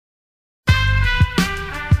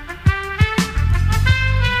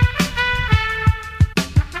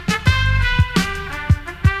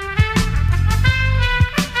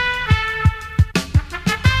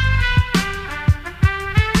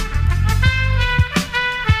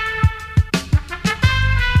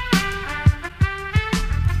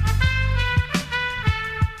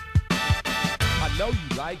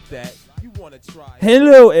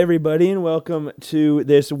Hello, everybody, and welcome to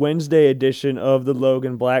this Wednesday edition of the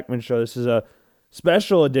Logan Blackman Show. This is a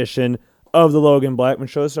special edition of the Logan Blackman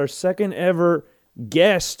Show. This is our second ever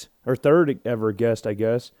guest, or third ever guest, I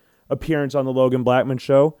guess, appearance on the Logan Blackman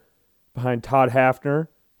Show, behind Todd Hafner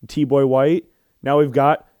and T-Boy White. Now we've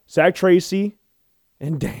got Zach Tracy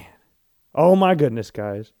and Dan. Oh my goodness,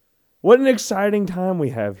 guys. What an exciting time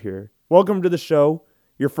we have here. Welcome to the show.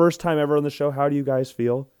 Your first time ever on the show. How do you guys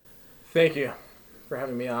feel? Thank you for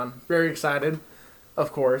having me on. Very excited,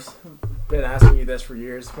 of course. Been asking you this for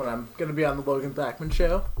years when I'm going to be on the Logan Blackman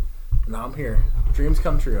Show. And now I'm here. Dreams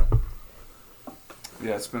come true.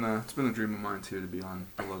 Yeah, it's been a dream of mine too to be on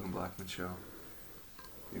the Logan Blackman Show.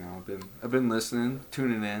 You know, I've been listening,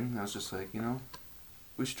 tuning in. I was just like,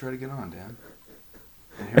 we should try to get on, Dan.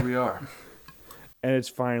 And here we are. And it's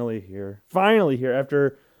finally here. Finally here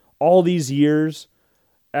after all these years.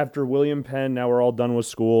 After William Penn, now we're all done with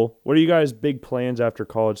school. What are you guys' big plans after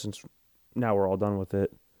college since now we're all done with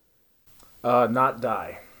it? Not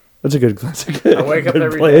die. That's a good I wake up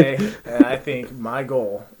every day, and I think my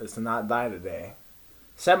goal is to not die today.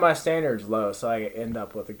 Set my standards low so I end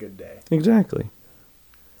up with a good day. Exactly.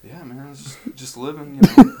 Yeah, man, it's just living,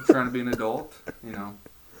 trying to be an adult,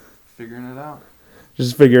 figuring it out.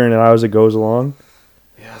 Just figuring it out as it goes along.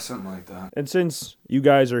 Yeah, something like that. And since you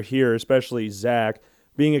guys are here, especially Zach,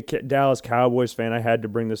 being a Dallas Cowboys fan, I had to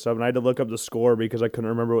bring this up, and I had to look up the score because I couldn't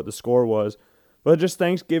remember what the score was. But just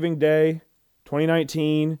Thanksgiving Day,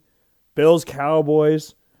 2019, Bills,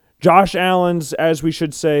 Cowboys, Josh Allen's, as we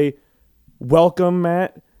should say, welcome,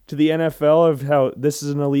 Matt, to the NFL of how this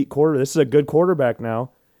is an elite quarter. This is a good quarterback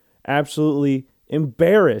now. Absolutely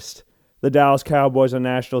embarrassed the Dallas Cowboys on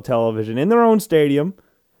national television in their own stadium.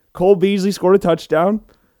 Cole Beasley scored a touchdown.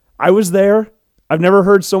 I was there. I've never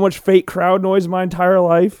heard so much fake crowd noise in my entire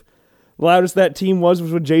life. The loudest that team was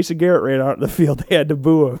when Jason Garrett ran out of the field. They had to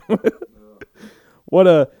boo him. What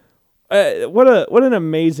an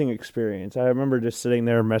amazing experience. I remember just sitting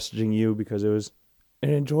there messaging you because it was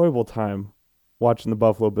an enjoyable time watching the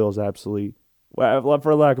Buffalo Bills absolutely,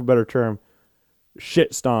 for lack of a better term,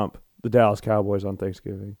 shit stomp the Dallas Cowboys on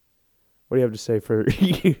Thanksgiving. What do you have to say for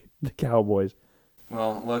the Cowboys?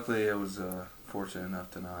 Well, luckily I was fortunate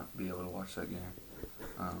enough to not be able to watch that game.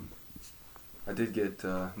 I did get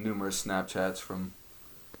numerous Snapchats from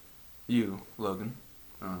you, Logan.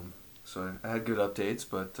 So I had good updates,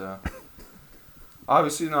 but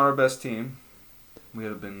obviously not our best team. We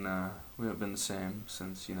have been the same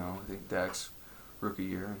since I think Dak's rookie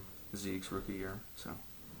year and Zeke's rookie year. So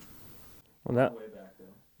well,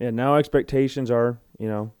 now expectations are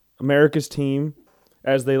America's team,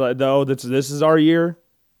 as they like. Though this is our year.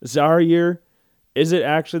 This is our year. Is it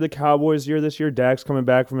actually the Cowboys' year this year? Dak's coming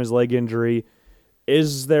back from his leg injury.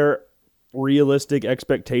 Is there realistic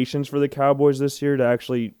expectations for the Cowboys this year to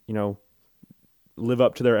actually, live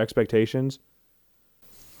up to their expectations?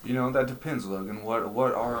 That depends, Logan.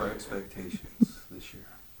 What are our expectations this year?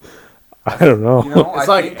 I don't know. It's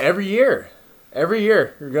like every year. Every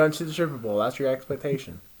year you're going to the Super Bowl. That's your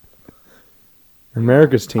expectation.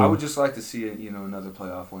 America's team. I would just like to see another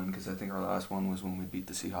playoff win because I think our last one was when we beat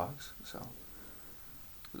the Seahawks. So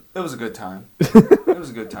it was a good time. It was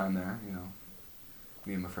a good time there.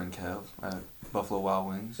 Me and my friend Kev at Buffalo Wild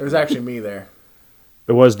Wings. It was actually me there.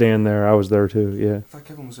 It was Dan there. I was there too. Yeah. I thought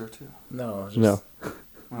Kevin was there too. No. No.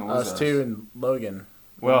 Well, us two and Logan.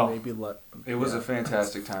 Well, maybe it was a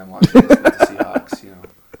fantastic time watching us beat the Seahawks.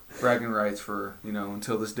 Bragging rights for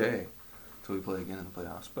until this day, until we play again in the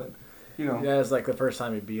playoffs. But yeah, it's like the first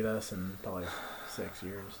time he beat us in probably 6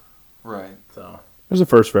 years. Right. So there's a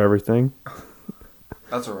first for everything.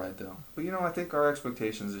 That's all right though. But I think our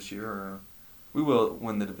expectations this year are we will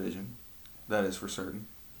win the division. That is for certain.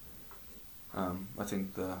 I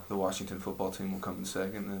think the Washington football team will come in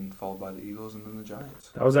second, then followed by the Eagles and then the Giants.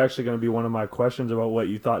 That was actually going to be one of my questions about what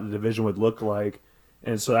you thought the division would look like.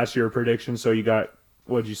 And so that's your prediction. So you got,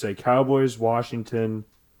 what did you say, Cowboys, Washington,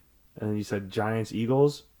 and then you said Giants,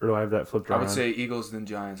 Eagles? Or do I have that flipped around? I would say Eagles, then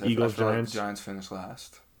Giants. Eagles, I feel Giants? like the Giants finished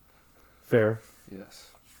last. Fair. Yes.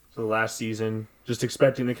 So last season, just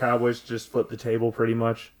expecting the Cowboys to just flip the table pretty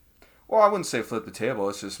much? Well, I wouldn't say flip the table.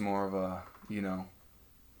 It's just more of a,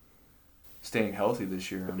 staying healthy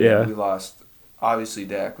this year. Yeah. We lost. Obviously,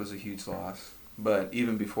 Dak was a huge loss. But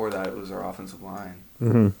even before that, it was our offensive line.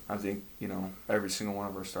 Mm-hmm. I think, every single one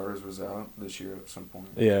of our starters was out this year at some point.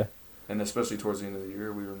 Yeah. And especially towards the end of the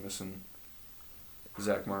year, we were missing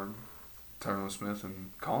Zach Martin, Tyrone Smith,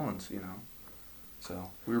 and Collins,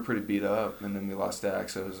 So we were pretty beat up, and then we lost Dak.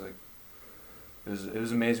 So it was like, it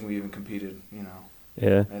was amazing we even competed,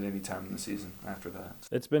 Yeah. at any time in the season after that.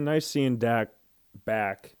 It's been nice seeing Dak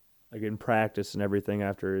back like in practice and everything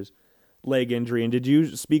after his leg injury. And did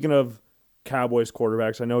you, speaking of Cowboys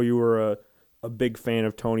quarterbacks, I know you were a big fan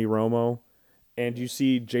of Tony Romo, and you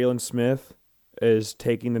see Jalen Smith is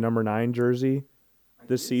taking the number 9 jersey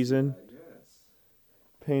this season,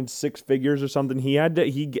 paying 6 figures or something. He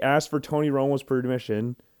asked for Tony Romo's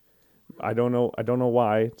permission. I don't know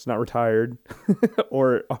why. It's not retired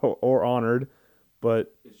or honored,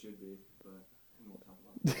 but It should be, but we won't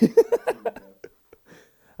talk about it.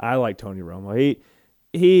 I like Tony Romo.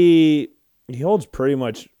 He holds pretty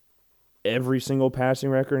much every single passing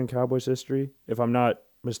record in Cowboys history. If I'm not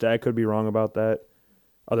mistaken, I could be wrong about that.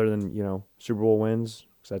 Other than, Super Bowl wins,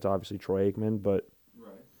 because that's obviously Troy Aikman. But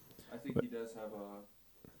Right. I think he does have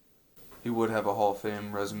he would have a Hall of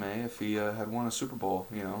Fame resume if he had won a Super Bowl,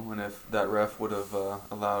 and if that ref would have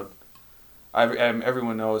allowed.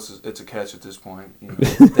 Everyone knows it's a catch at this point.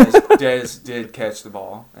 Dez did catch the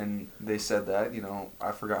ball, and they said that.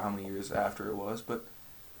 I forgot how many years after it was, but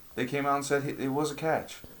they came out and said it was a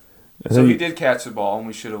catch. So he did catch the ball, and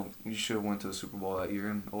we should have went to the Super Bowl that year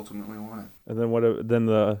and ultimately won it. And then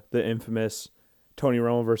the infamous Tony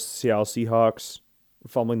Romo versus Seattle Seahawks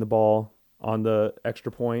fumbling the ball on the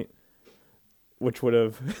extra point, which would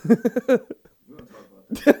have. We don't talk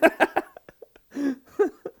about that. It's a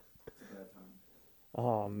bad time.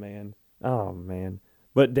 Oh man.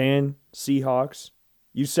 But Dan, Seahawks,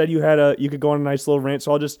 you said you could go on a nice little rant,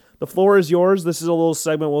 so the floor is yours. This is a little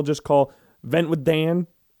segment we'll just call Vent with Dan.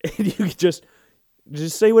 And you could just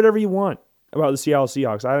say whatever you want about the Seattle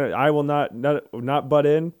Seahawks. I will not butt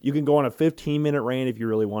in. You can go on a 15-minute rant if you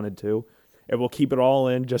really wanted to, and we'll keep it all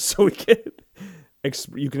in just so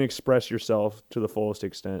you can express yourself to the fullest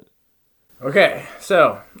extent. Okay,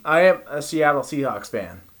 so I am a Seattle Seahawks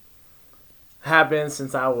fan. Have been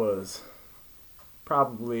since I was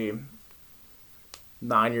probably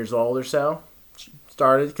 9 years old or so.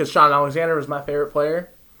 Started because Sean Alexander was my favorite player.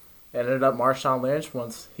 Ended up Marshawn Lynch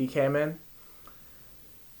once he came in.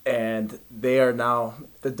 And they are now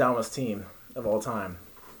the dumbest team of all time.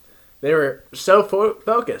 They were so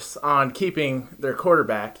focused on keeping their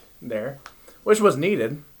quarterback there, which was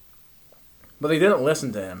needed, but they didn't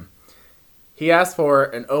listen to him. He asked for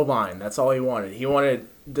an O-line. That's all he wanted. He wanted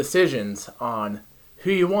decisions on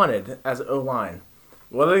who you wanted as an O-line.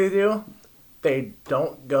 What do? They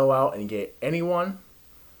don't go out and get anyone.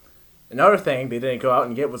 Another thing they didn't go out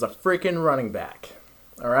and get was a freaking running back.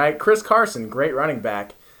 All right? Chris Carson, great running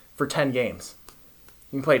back for 10 games.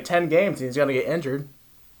 You can play 10 games and he's going to get injured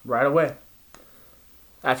right away.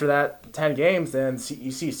 After that 10 games, then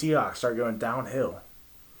you see Seahawks start going downhill.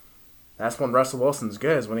 That's when Russell Wilson's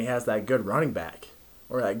good, is when he has that good running back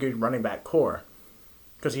or that good running back core,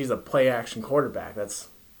 because he's a play-action quarterback. That's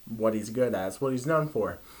what he's good at. That's what he's known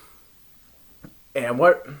for. And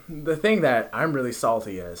the thing that I'm really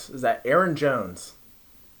salty is that Aaron Jones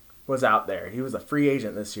was out there. He was a free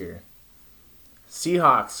agent this year.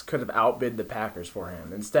 Seahawks could have outbid the Packers for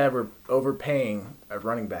him. Instead, we're overpaying a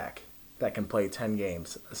running back that can play 10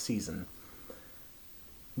 games a season.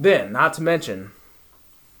 Then, not to mention,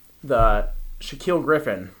 the Shaquille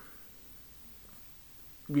Griffin,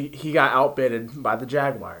 he got outbidded by the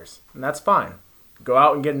Jaguars. And that's fine. Go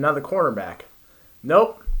out and get another cornerback.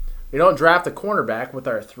 Nope. We don't draft a cornerback with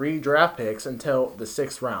our 3 draft picks until the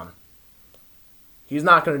 6th round. He's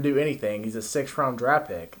not going to do anything. He's a 6th round draft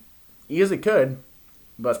pick. He easily could,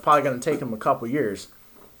 but it's probably going to take him a couple years.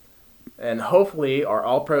 And hopefully our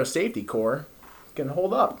all-pro safety core can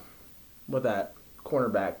hold up with that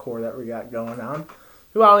cornerback core that we got going on,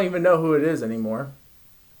 who I don't even know who it is anymore.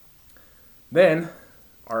 Then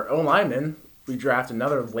our O-lineman, we draft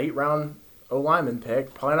another late round O-lineman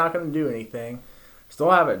pick. Probably not going to do anything.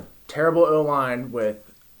 Still have a terrible O-line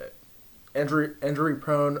with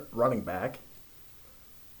injury-prone running back.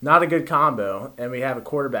 Not a good combo, and we have a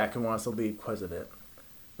quarterback who wants to leave because of it.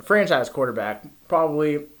 A franchise quarterback,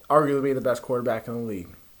 probably, arguably the best quarterback in the league.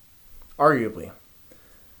 Arguably.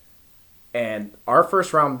 And our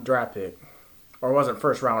first-round draft pick, or it wasn't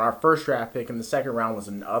first round, our first draft pick in the second round was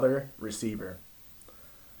another receiver.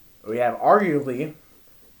 We have arguably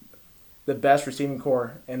the best receiving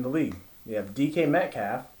core in the league. You have DK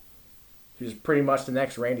Metcalf, who's pretty much the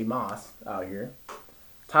next Randy Moss out here.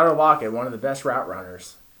 Tyler Lockett, one of the best route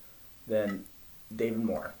runners. Then David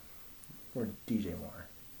Moore, or DJ Moore.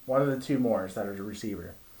 One of the 2 Moores that are the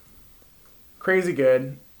receiver. Crazy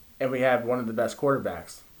good, and we have one of the best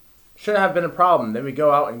quarterbacks. Shouldn't have been a problem. Then we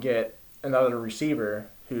go out and get another receiver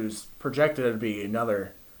who's projected to be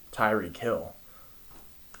another Tyreek Hill.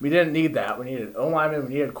 We didn't need that. We needed O-linemen,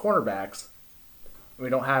 we needed cornerbacks. We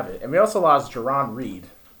don't have it. And we also lost Jerron Reed,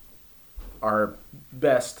 our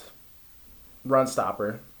best run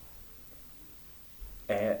stopper.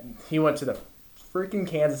 And he went to the freaking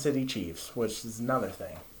Kansas City Chiefs, which is another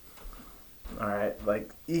thing. All right, like,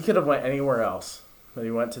 he could have went anywhere else, but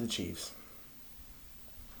he went to the Chiefs.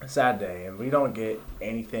 Sad day, and we don't get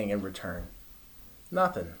anything in return.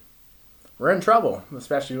 Nothing. We're in trouble,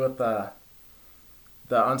 especially with the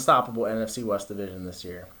unstoppable NFC West division this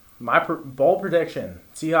year. My bold prediction: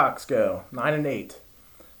 Seahawks go 9-8.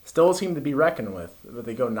 Still a team to be reckoned with, but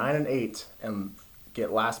they go 9-8 and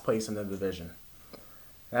get last place in the division.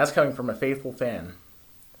 And that's coming from a faithful fan.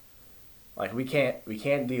 Like, we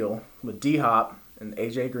can't deal with D-Hop and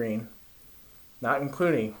AJ Green, not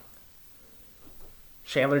including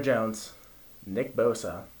Chandler Jones, Nick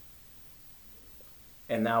Bosa,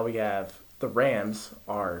 and now we have the Rams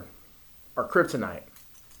are kryptonite.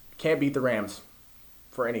 Can't beat the Rams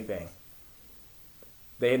for anything.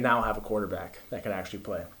 They now have a quarterback that can actually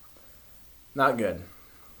play. Not good.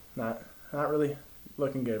 Not really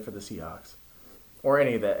looking good for the Seahawks. Or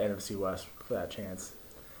any of the NFC West for that chance.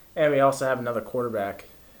 And we also have another quarterback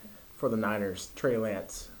for the Niners, Trey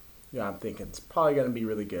Lance. Yeah, I'm thinking it's probably going to be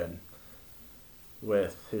really good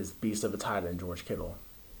with his beast of a tight end, George Kittle.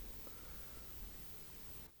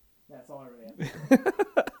 That's all I really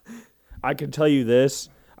have. I can tell you this.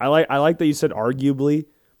 I like that you said arguably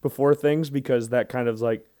before things, because that kind of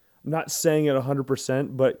like, I'm not saying it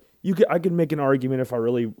 100%, but I could make an argument if I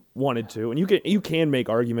really wanted to, and you can make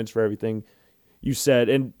arguments for everything you said.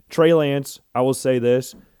 And Trey Lance, I will say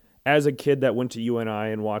this, as a kid that went to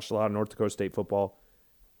UNI and watched a lot of North Dakota State football,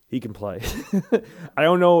 he can play. I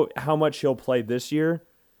don't know how much he'll play this year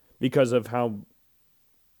because of how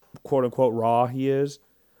quote unquote raw he is,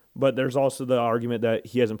 but there's also the argument that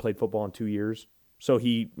he hasn't played football in 2 years, so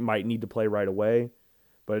he might need to play right away.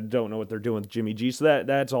 But I don't know what they're doing with Jimmy G, so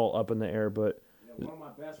that's all up in the air. But one of my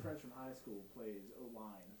best friends from high school plays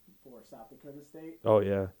O-line for South Dakota State. Oh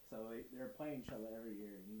yeah. So they're playing each other every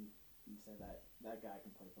year, and he said that guy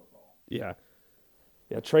can play football. Yeah.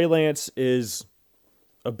 Trey Lance is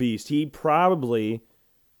a beast. He probably,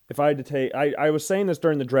 if I had to take, I was saying this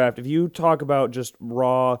during the draft, if you talk about just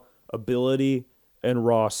raw ability and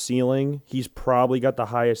raw ceiling, he's probably got the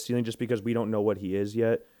highest ceiling just because we don't know what he is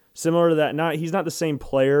yet. Similar to that, he's not the same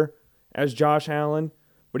player as Josh Allen,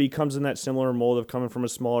 but he comes in that similar mold of coming from a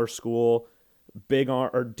smaller school, big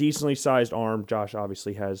arm, or decently sized arm. Josh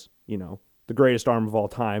obviously has, the greatest arm of all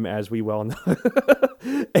time, as we well know.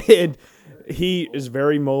 And he is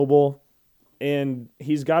very mobile, and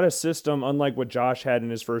he's got a system, unlike what Josh had in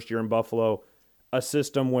his first year in Buffalo, a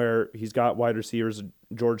system where he's got wide receivers,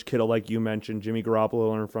 George Kittle, like you mentioned, Jimmy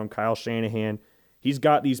Garoppolo learned from, Kyle Shanahan. He's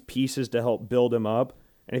got these pieces to help build him up,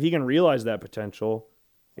 and if he can realize that potential,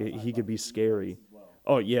 he could be scary.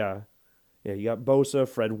 Oh, yeah. Yeah, you got Bosa,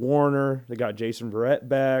 Fred Warner. They got Jason Verrett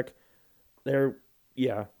back. The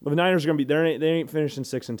Niners are going to be, they ain't finishing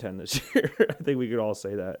 6-10 this year. I think we could all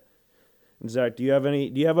say that. And Zach, do you have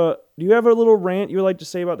a little rant you would like to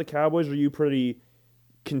say about the Cowboys? Are you pretty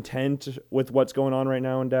content with what's going on right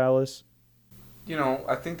now in Dallas?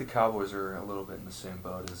 I think the Cowboys are a little bit in the same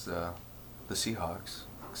boat as the Seahawks,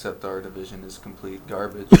 except our division is complete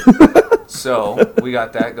garbage. So we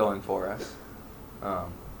got that going for us.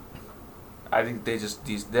 I think they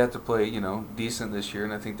have to play, decent this year,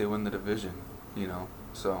 and I think they win the division,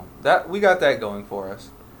 So that we got that going for us.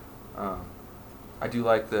 I do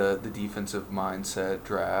like the defensive mindset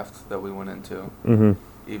draft that we went into. Mm-hmm.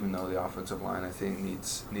 Even though the offensive line, I think,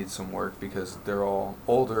 needs some work because they're all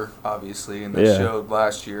older, obviously, and they showed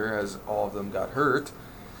last year as all of them got hurt,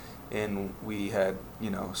 and we had,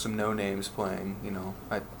 some no-names playing,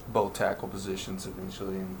 at both tackle positions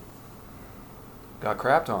eventually, and got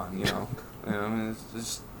crapped on, it's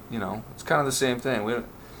just, it's kind of the same thing.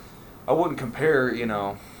 I wouldn't compare,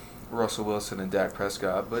 Russell Wilson and Dak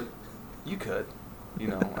Prescott, but you could.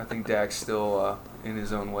 I think Dak's still in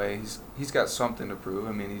his own way. He's got something to prove.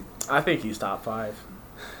 I mean, I think he's top 5.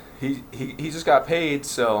 He just got paid,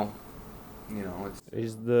 so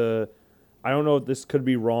He's I don't know if this could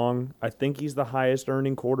be wrong. I think he's the highest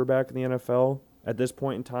earning quarterback in the NFL at this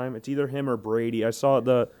point in time. It's either him or Brady. I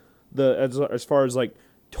saw as far as like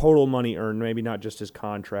total money earned, maybe not just his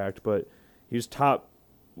contract, but he was top.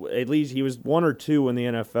 At least he was 1 or 2 in the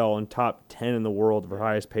NFL and top 10 in the world for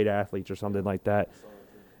highest paid athletes or something like that.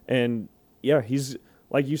 And yeah, he's,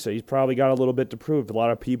 like you said, he's probably got a little bit to prove. A lot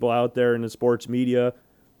of people out there in the sports media,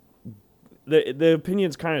 the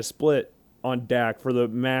opinion's kind of split on Dak for the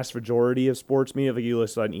mass majority of sports media. Like you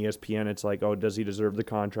listen on ESPN, it's like, oh, does he deserve the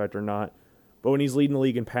contract or not? But when he's leading the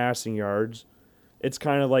league in passing yards, it's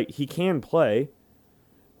kind of like he can play.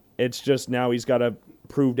 It's just now he's got to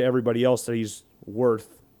prove to everybody else that he's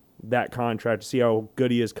worth that contract to see how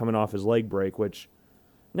good he is coming off his leg break, which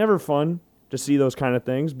never fun to see those kind of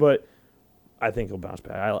things, but I think he'll bounce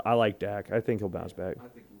back. I like Dak. I think he'll bounce back. I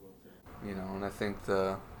think he will too. You know, and I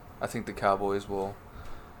think the Cowboys will,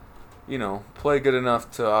 you know, play good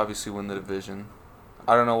enough to obviously win the division.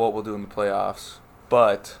 I don't know what we'll do in the playoffs,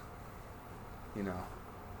 but, you know,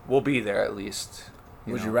 we'll be there at least.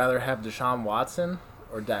 Would you rather have Deshaun Watson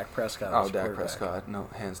or Dak Prescott? Oh, Dak Prescott. No,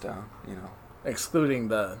 hands down, you know. Excluding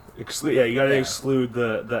the... Yeah, you got to exclude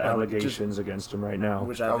the allegations against him right now.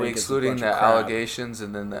 Which I Are think we is a excluding bunch the of crap. allegations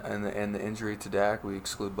and then the injury to Dak? We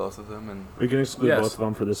exclude both of them, and We can exclude Yes. both of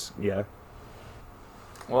them for this, yeah.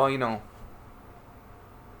 well, you know,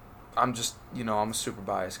 I'm a super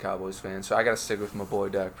biased Cowboys fan, so I got to stick with my boy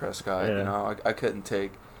Dak Prescott. Yeah. You know, I couldn't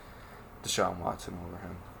take Deshaun Watson over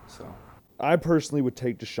him. So I personally would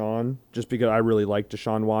take Deshaun just because I really like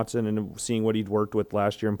Deshaun Watson and seeing what he'd worked with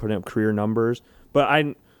last year and putting up career numbers.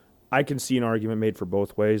 But I can see an argument made for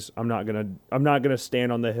both ways. I'm not gonna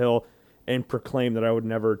stand on the hill and proclaim that I would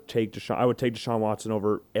never take Deshaun. I would take Deshaun Watson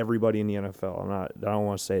over everybody in the NFL. I don't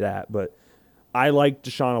want to say that, but I like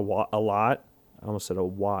Deshaun a lot. I almost said a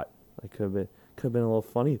watt. I could have been a little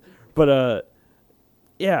funny, but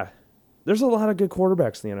yeah, there's a lot of good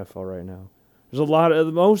quarterbacks in the NFL right now. There's a lot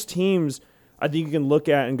of most teams. I think you can look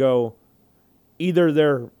at and go, either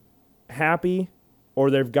they're happy or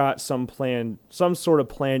they've got some sort of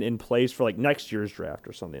plan in place for like next year's draft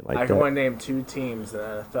or something like that. I can only name 2 teams in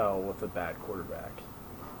the NFL with a bad quarterback.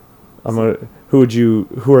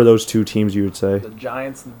 Who are those 2 teams you would say? The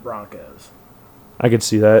Giants and the Broncos. I could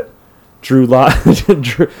see that. Drew Lock.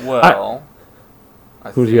 well,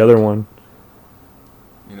 Who's the other one?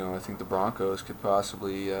 You know, I think the Broncos could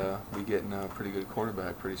possibly be getting a pretty good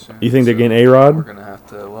quarterback pretty soon. You think they're getting A-Rod?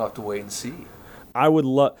 We'll have to wait and see. I would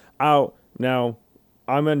love. Now,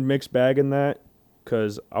 I'm in mixed bag in that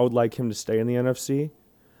because I would like him to stay in the NFC.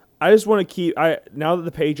 I just want to keep. Now that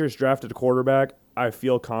the Patriots drafted a quarterback, I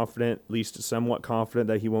feel confident, at least somewhat confident,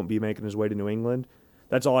 that he won't be making his way to New England.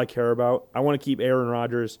 That's all I care about. I want to keep Aaron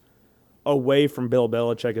Rodgers away from Bill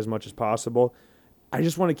Belichick as much as possible. I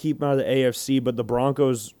just want to keep him out of the AFC, but the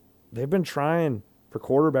Broncos, they've been trying for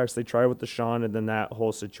quarterbacks. They tried with Deshaun, and then that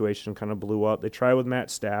whole situation kind of blew up. They tried with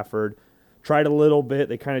Matt Stafford, tried a little bit.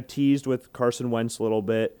 They kind of teased with Carson Wentz a little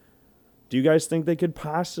bit. Do you guys think they could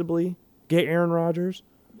possibly get Aaron Rodgers?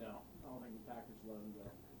 No, I don't think the Packers let him go.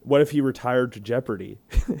 What if he retired to Jeopardy?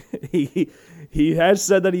 he has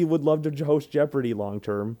said that he would love to host Jeopardy long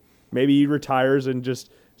term. Maybe he retires and just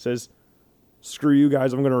says, screw you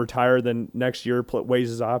guys, I'm going to retire. Then next year weighs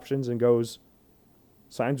his options and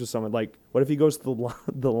signs with someone. Like, what if he goes to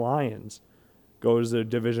the Lions, goes to a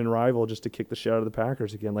division rival just to kick the shit out of the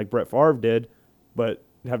Packers again, like Brett Favre did, but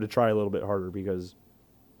have to try a little bit harder because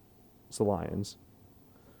it's the Lions.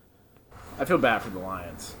 I feel bad for the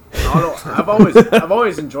Lions. I've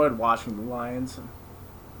always enjoyed watching the Lions.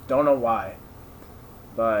 Don't know why,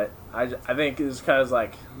 but I think it's because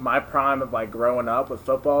like my prime of like growing up with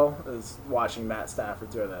football is watching Matt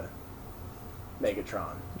Stafford throw the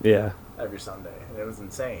Megatron. Yeah. Every Sunday, and it was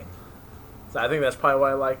insane. So I think that's probably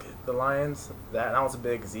why I like the Lions. And I was a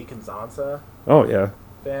big Zeke Nzansa Oh, yeah.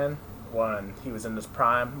 fan when he was in his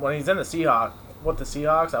prime. When he's in the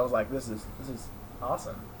Seahawks, I was like, this is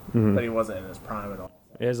awesome. Mm-hmm. But he wasn't in his prime at all.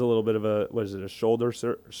 He has a little bit of a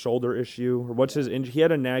shoulder issue? Or what's his injury? He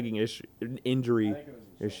had a nagging injury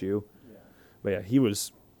issue. Yeah. But yeah, he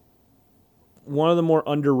was one of the more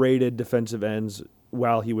underrated defensive ends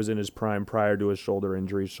while he was in his prime prior to his shoulder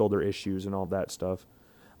injuries, shoulder issues, and all that stuff.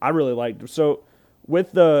 I really liked him. So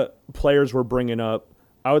with the players we're bringing up,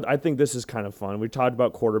 I think this is kind of fun. We talked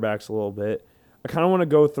about quarterbacks a little bit. I kind of want to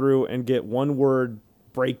go through and get one-word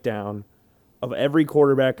breakdown of every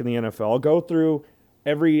quarterback in the NFL. I'll go through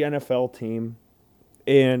every NFL team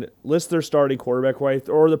and list their starting quarterback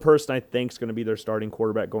or the person I think is going to be their starting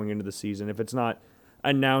quarterback going into the season. If it's not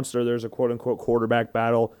announced or there's a quote-unquote quarterback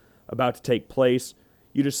battle about to take place,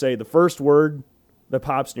 you just say the first word that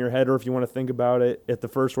pops in your head, or if you want to think about it, if the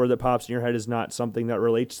first word that pops in your head is not something that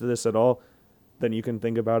relates to this at all, then you can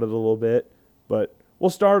think about it a little bit. But we'll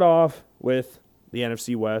start off with the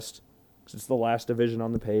NFC West, because it's the last division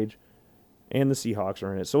on the page, and the Seahawks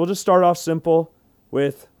are in it. So we'll just start off simple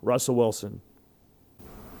with Russell Wilson.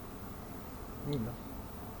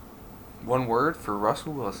 One word for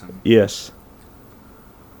Russell Wilson. Yes.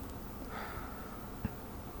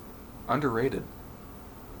 Underrated.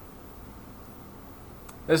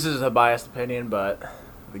 This is a biased opinion, but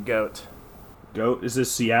the GOAT. GOAT? Is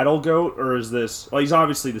this Seattle GOAT, or is this... Well, he's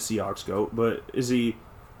obviously the Seahawks GOAT, but is he...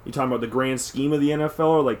 You talking about the grand scheme of the NFL,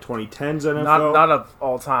 or like 2010s NFL? Not of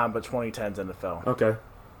all time, but 2010s NFL. Okay.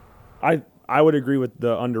 I I would agree with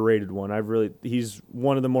the underrated one. He's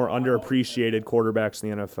one of the more underappreciated quarterbacks in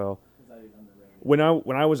the NFL. When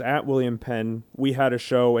I was at William Penn, we had a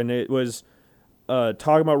show, and it was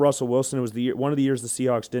talking about Russell Wilson. It was one of the years the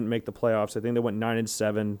Seahawks didn't make the playoffs. I think they went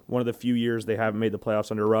 9-7. One of the few years they haven't made the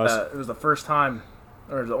playoffs under Russ. It was the first time,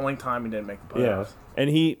 or the only time he didn't make the playoffs. Yeah, and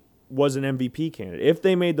he was an MVP candidate. If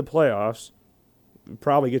they made the playoffs, he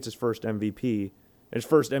probably gets his first MVP, his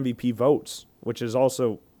first MVP votes, which is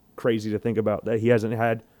also crazy to think about that he hasn't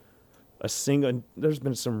had a single. There's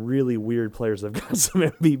been some really weird players that have got some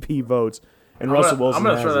MVP votes, and Russell Wilson. I'm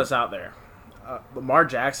going to throw this out there. Lamar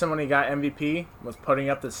Jackson, when he got MVP, was putting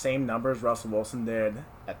up the same numbers Russell Wilson did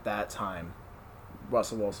at that time.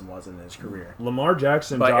 Russell Wilson was in his career. Lamar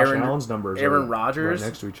Jackson, but Josh Allen's numbers. Aaron Rodgers right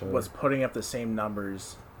next to each other. Was putting up the same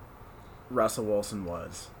numbers Russell Wilson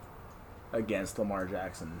was against Lamar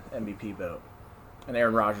Jackson MVP vote, and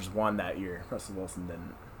Aaron Rodgers won that year. Russell Wilson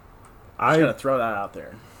didn't. I'm just gonna throw that out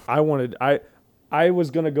there. I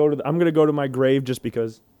was gonna go to. I'm gonna go to my grave just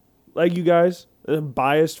because, like you guys, a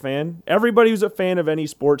biased fan. Everybody who's a fan of any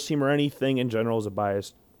sports team or anything in general is a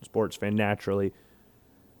biased sports fan naturally.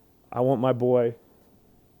 I want my boy,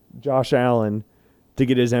 Josh Allen, to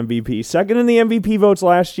get his MVP. Second in the MVP votes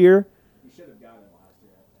last year. He should have gotten it last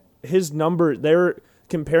year, I think. His number, they're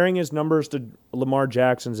comparing his numbers to Lamar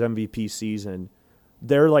Jackson's MVP season.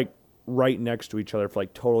 They're like right next to each other for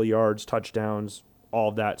like total yards, touchdowns, all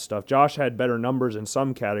of that stuff. Josh had better numbers in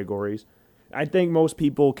some categories. I think most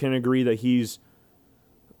people can agree that he's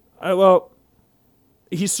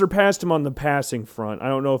surpassed him on the passing front. I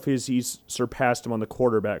don't know if he's surpassed him on the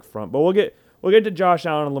quarterback front, but we'll get to Josh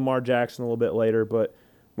Allen and Lamar Jackson a little bit later. But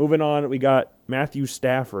moving on, we got Matthew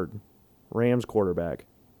Stafford, Rams quarterback.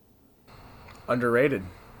 Underrated.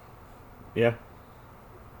 Yeah.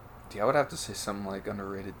 Yeah, I would have to say something like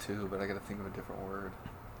underrated too, but I got to think of a different word.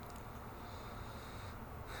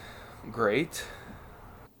 Great.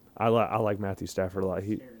 I like Matthew Stafford a lot.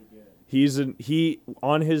 He's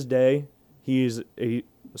on his day, he's a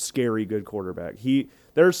scary good quarterback.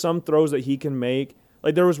 There's some throws that he can make.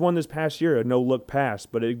 Like there was one this past year, a no-look pass,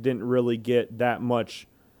 but it didn't really get that much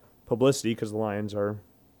publicity because the Lions are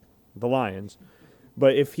the Lions.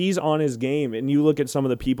 But if he's on his game, and you look at some of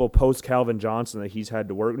the people post Calvin Johnson that he's had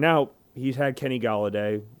to work. Now, he's had Kenny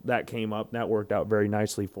Galladay. That came up. That worked out very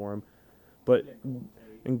nicely for him. But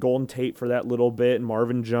and Golden Tate for that little bit, and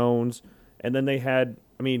Marvin Jones. And then they had,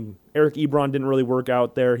 Eric Ebron didn't really work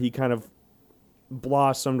out there. He kind of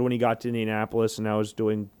blossomed when he got to Indianapolis, and now is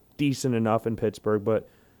doing decent enough in Pittsburgh. But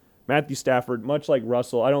Matthew Stafford, much like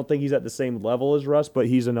Russell, I don't think he's at the same level as Russ, but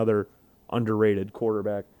he's another underrated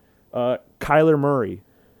quarterback. Kyler Murray.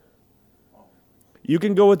 You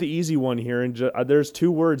can go with the easy one here, and there's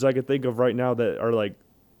two words I could think of right now that are like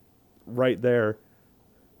right there.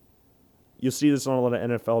 You'll see this on a lot of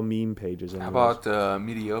NFL meme pages. Anyways. How about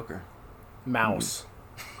mediocre? Mouse.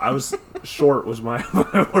 I was short was my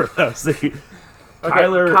word I was thinking. Okay,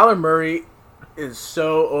 Kyler Murray is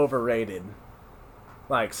so overrated.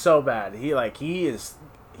 Like so bad. He's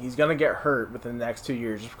gonna get hurt within the next 2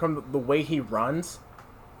 years just from the way he runs.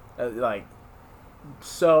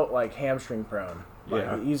 Hamstring prone.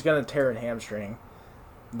 Yeah. He's gonna tear a hamstring.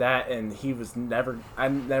 That and I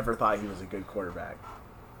never thought he was a good quarterback.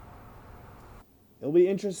 It'll be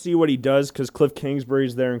interesting to see what he does because Cliff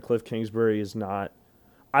Kingsbury's there and Cliff Kingsbury is not.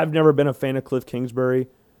 I've never been a fan of Cliff Kingsbury.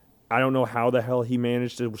 I don't know how the hell he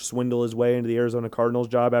managed to swindle his way into the Arizona Cardinals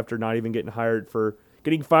job after not even getting fired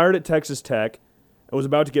at Texas Tech. I was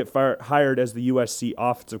about to get hired as the USC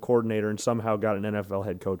offensive coordinator and somehow got an NFL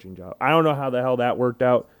head coaching job. I don't know how the hell that worked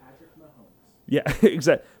out. Patrick Mahomes. Yeah,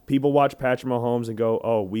 exactly. People watch Patrick Mahomes and go,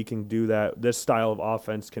 oh, we can do that. This style of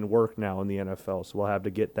offense can work now in the NFL, so we'll have to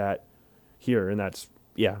get that here. And that's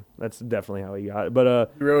definitely how he got it.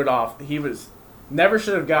 But he rode off. He never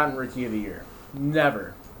should have gotten Rookie of the Year.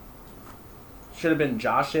 Never. Should have been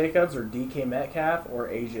Josh Jacobs or DK Metcalf or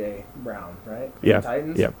AJ Brown, right? Yeah. The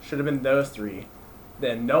Titans? Yeah. Should have been those three.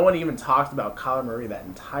 Then no one even talked about Kyler Murray that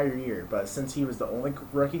entire year, but since he was the only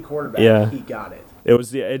rookie quarterback, he got it. It was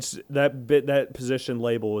that position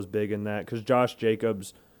label was big in that because Josh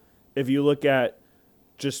Jacobs, if you look at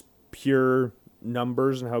just pure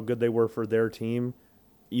numbers and how good they were for their team,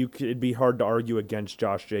 it'd be hard to argue against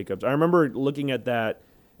Josh Jacobs. I remember looking at that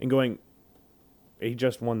and going, he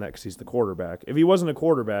just won that because he's the quarterback. If he wasn't a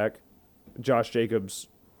quarterback, Josh Jacobs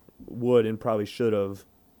would and probably should have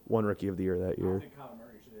won Rookie of the Year that year. I don't think Kyler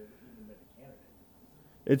Murray should have even been a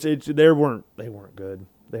candidate. They weren't good.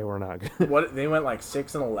 They were not good. What, they went like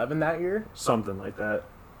 6-11 that year? Something like that.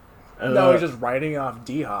 No, he's just writing off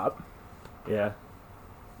D-Hop. Yeah.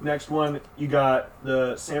 Next one, you got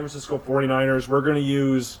the San Francisco 49ers. We're going to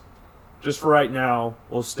use, just for right now,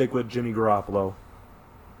 we'll stick with Jimmy Garoppolo.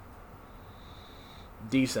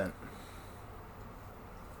 Decent.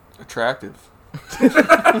 Attractive.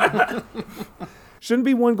 Shouldn't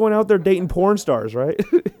be one going out there dating porn stars, right?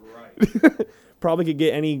 Right. Probably could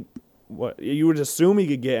get any, what you would assume he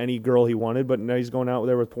could get any girl he wanted, but now he's going out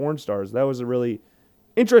there with porn stars. That was a really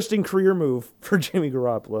interesting career move for Jimmy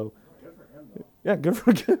Garoppolo. Good for him, though. Yeah, good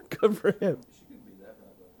for him.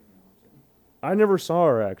 I never saw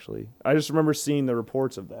her, actually. I just remember seeing the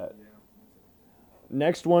reports of that.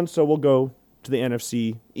 Next one, so we'll go to the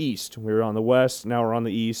NFC East. We were on the West, now we're on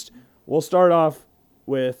the East. We'll start off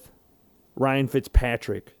with Ryan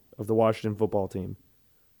Fitzpatrick of the Washington football team.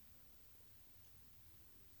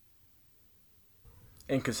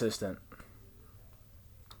 Inconsistent.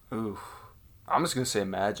 Ooh. I'm just going to say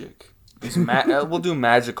magic. We'll do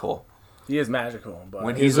magical. He is magical, but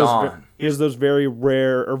When he's on. He has those very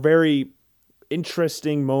rare or very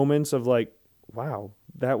interesting moments of like, wow,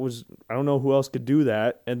 that was, I don't know who else could do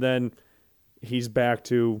that. And then he's back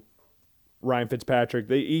to Ryan Fitzpatrick.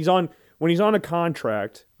 When he's on a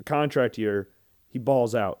contract year, he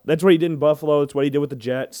balls out. That's what he did in Buffalo. That's what he did with the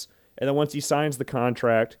Jets. And then once he signs the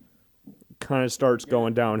contract, kind of starts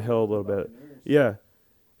going downhill a little bit. Yeah.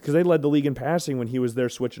 Because they led the league in passing when he was there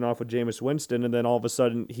switching off with Jameis Winston, and then all of a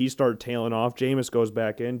sudden he started tailing off. Jameis goes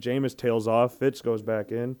back in. Jameis tails off. Fitz goes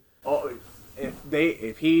back in. Oh,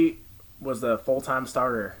 if he was the full-time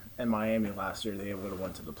starter in Miami last year, they would have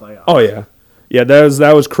went to the playoffs. Oh, yeah. Yeah,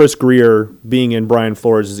 that was Chris Greer being in Brian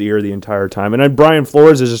Flores' ear the entire time. And then Brian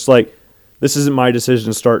Flores is just like, this isn't my decision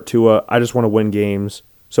to start Tua. I just want to win games.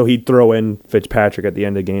 So he'd throw in Fitzpatrick at the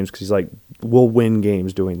end of games because he's like, we'll win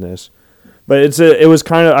games doing this. But it was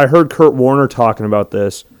kind of, I heard Kurt Warner talking about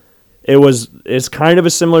this. It's kind of a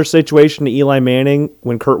similar situation to Eli Manning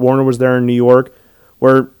when Kurt Warner was there in New York,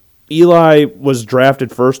 where Eli was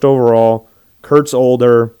drafted first overall. Kurt's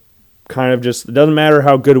older, kind of just, it doesn't matter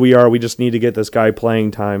how good we are, we just need to get this guy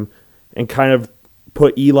playing time, and kind of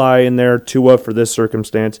put Eli in there, Tua for this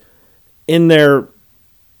circumstance, in there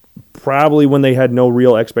probably when they had no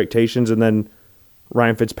real expectations, and then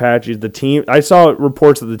Ryan Fitzpatrick, the team, I saw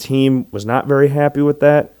reports that the team was not very happy with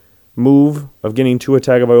that move of getting Tua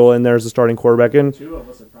Tagovailoa in there as the starting quarterback. And Tua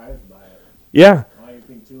was surprised by it. Yeah. Why do you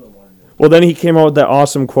think Tua wanted it? Well, then he came out with that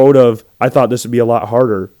awesome quote of, I thought this would be a lot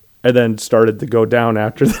harder, and then started to go down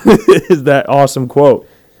after that awesome quote.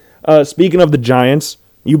 Speaking of the Giants,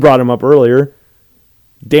 you brought him up earlier,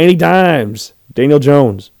 Danny Dimes, Daniel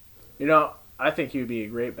Jones. You know, I think he would be a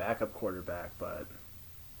great backup quarterback, but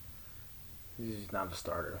he's not a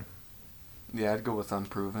starter. Yeah, I'd go with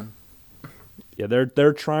unproven. Yeah,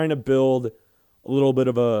 they're trying to build a little bit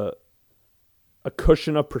of a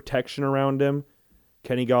cushion of protection around him.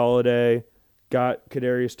 Kenny Golladay, got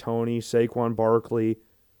Kadarius Toney, Saquon Barkley,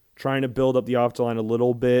 trying to build up the offensive line a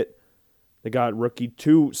little bit. They got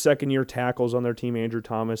two second-year tackles on their team, Andrew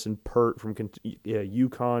Thomas and Pert from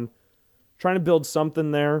UConn. Trying to build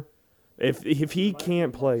something there. If he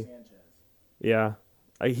can't play, yeah,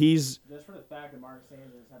 he's just for the fact that Mark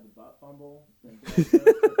Sanders had the butt fumble.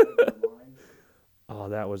 Oh,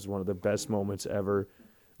 that was one of the best moments ever.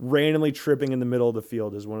 Randomly tripping in the middle of the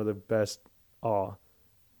field is one of the best. Oh,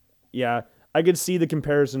 yeah, I could see the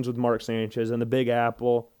comparisons with Mark Sanchez and the Big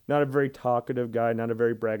Apple. Not a very talkative guy, not a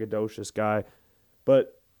very braggadocious guy,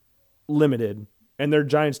 but limited. And their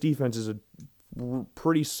Giants defense is a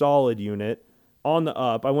pretty solid unit. On the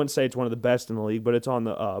up. I wouldn't say it's one of the best in the league, but it's on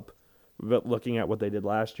the up. But looking at what they did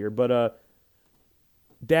last year. But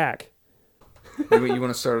Dak. You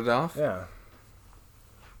want to start it off? Yeah.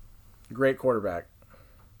 Great quarterback.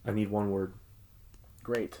 I need one word.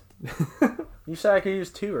 Great. You said I could use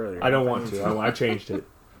two earlier. I don't want to. I changed it.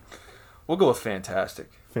 We'll go with fantastic.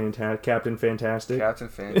 Captain Fantastic. Captain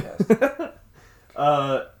Fantastic.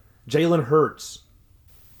 Jalen Hurts.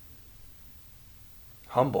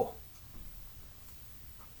 Humble.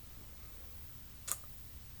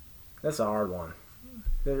 That's a hard one.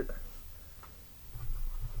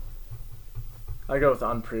 I go with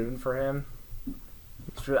unproven for him.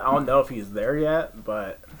 I don't know if he's there yet,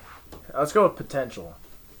 but let's go with potential.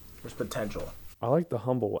 There's potential. I like the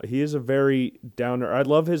humble one. He is a very downer. I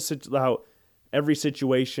love how every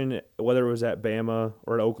situation, whether it was at Bama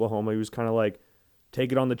or at Oklahoma, he was kind of like,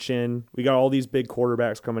 take it on the chin. We got all these big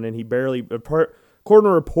quarterbacks coming in. He barely, according to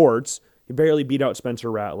reports, he barely beat out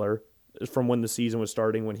Spencer Rattler from when the season was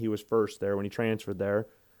starting, when he was first there, when he transferred there.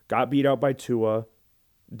 Got beat out by Tua.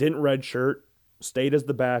 Didn't redshirt. Stayed as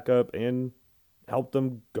the backup and helped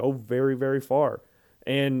them go very, very far.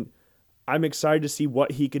 And I'm excited to see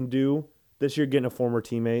what he can do this year getting a former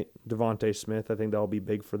teammate, Devontae Smith. I think that'll be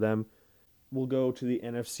big for them. We'll go to the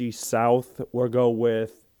NFC South. We'll go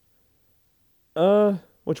with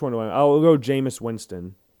which one do I? We'll go Jameis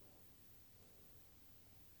Winston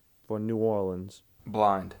for New Orleans.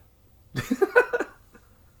 Blind.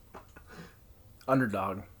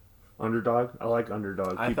 Underdog. Underdog? I like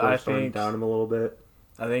underdog. People I are starting think- to down him a little bit.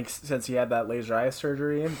 I think since he had that laser eye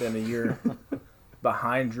surgery, been a year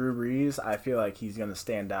behind Drew Brees, I feel like he's going to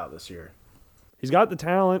stand out this year. He's got the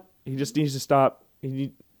talent. He just needs to stop.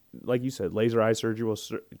 Like you said, laser eye surgery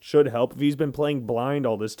should help. If he's been playing blind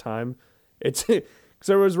all this time, it's because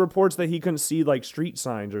there was reports that he couldn't see like street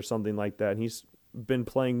signs or something like that. And he's been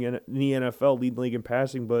playing in the NFL, leading the league in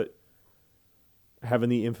passing, but having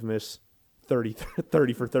the infamous 30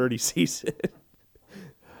 for 30 season.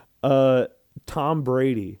 Tom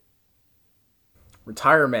Brady.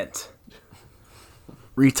 Retirement.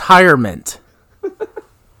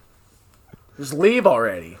 Just leave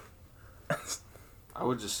already. I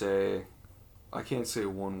would just say, I can't say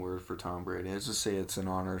one word for Tom Brady. I just say it's an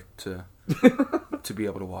honor to be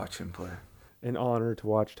able to watch him play. An honor to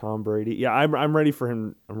watch Tom Brady. Yeah, I'm ready for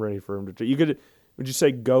him. I'm ready for him to. Would you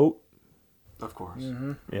say GOAT? Of course.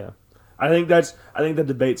 Mm-hmm. Yeah, I think the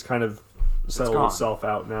debate's kind of settled gone. itself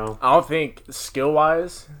out now. I don't think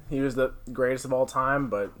skill-wise he was the greatest of all time,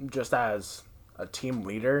 but just as a team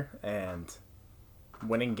leader and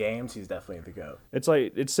winning games, he's definitely the GOAT.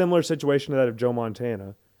 It's similar situation to that of Joe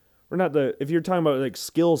Montana. If you're talking about like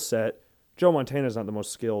skill set, Joe Montana's not the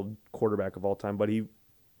most skilled quarterback of all time, but he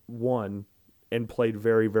won and played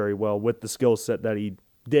very, very well with the skill set that he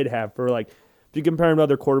did have. For like, if you compare him to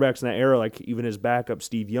other quarterbacks in that era, like even his backup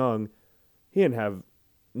Steve Young, he didn't have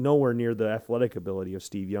nowhere near the athletic ability of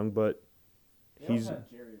Steve Young, but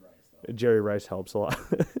Jerry Rice helps a lot.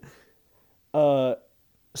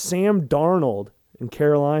 Sam Darnold in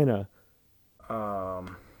Carolina. I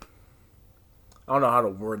don't know how to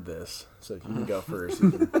word this, so you can go first.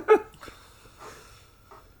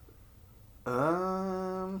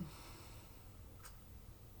 I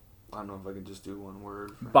don't know if I can just do one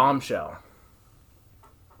word. Bombshell.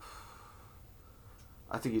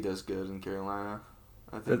 I think he does good in Carolina.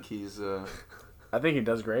 I think he's. I think he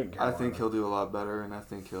does great in I Carolina. think he'll do a lot better, and I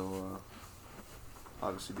think he'll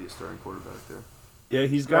obviously be a starting quarterback there. Yeah,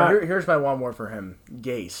 he's got. Here's my one word for him: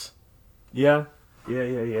 Gase. Yeah.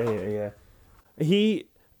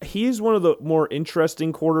 He's one of the more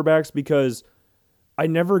interesting quarterbacks because I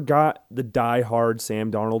never got the diehard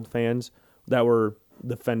Sam Darnold fans that were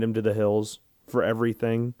defend him to the hills for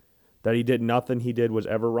everything. That he did nothing he did was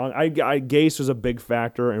ever wrong. Gase was a big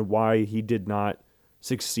factor in why he did not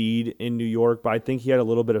succeed in New York, but I think he had a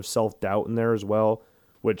little bit of self-doubt in there as well,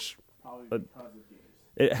 which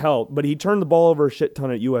it helped. But he turned the ball over a shit ton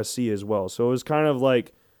at USC as well. So it was kind of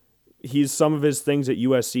like some of his things at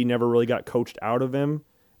USC never really got coached out of him,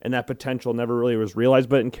 and that potential never really was realized.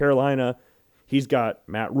 But in Carolina, he's got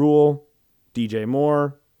Matt Rule, DJ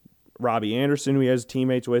Moore, Robbie Anderson, who he has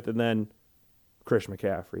teammates with, and then Chris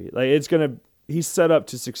McCaffrey. Like he's set up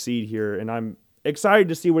to succeed here, and I'm excited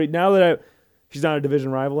to see now that he's not a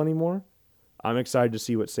division rival anymore. I'm excited to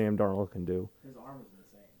see what Sam Darnold can do. His arm is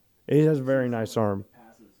insane. He has a very nice arm.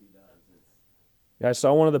 Yeah, I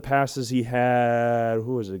saw one of the passes he had.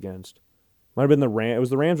 Who was it against? Might have been the Rams. It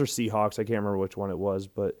was the Rams or Seahawks. I can't remember which one it was,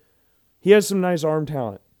 but he has some nice arm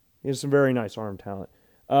talent. He has some very nice arm talent.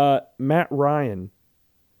 Matt Ryan.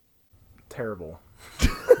 Terrible.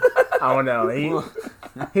 I don't know.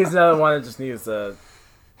 He's another one that just needs to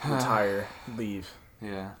retire, leave.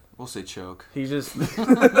 Yeah, we'll say choke. He just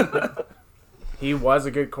he was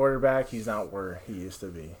a good quarterback. He's not where he used to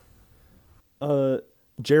be.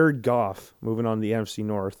 Jared Goff, moving on to the NFC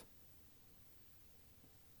North.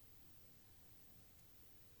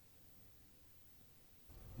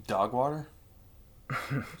 Dog water?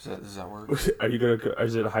 Does that work? Are you gonna?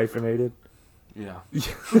 Is it hyphenated? Yeah.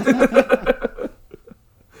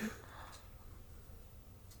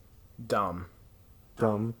 Dumb.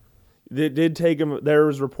 It did take him. There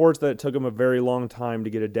was reports that it took him a very long time to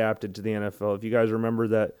get adapted to the NFL. If you guys remember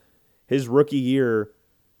that, his rookie year,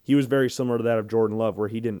 he was very similar to that of Jordan Love, where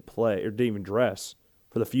he didn't play or didn't even dress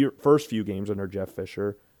for the first few games under Jeff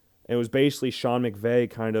Fisher. And it was basically Sean McVay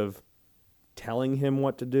kind of telling him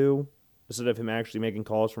what to do instead of him actually making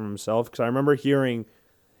calls from himself. Because I remember hearing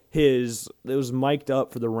it was mic'd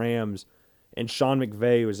up for the Rams, and Sean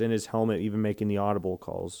McVay was in his helmet even making the audible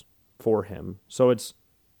calls for him. So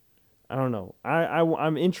I don't know.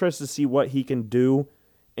 I'm interested to see what he can do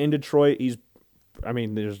in Detroit. He's not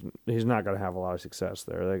going to have a lot of success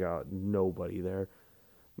there. They got nobody there.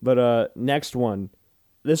 But next one.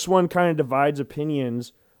 This one kind of divides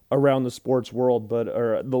opinions around the sports world,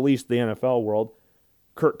 or at the least the NFL world,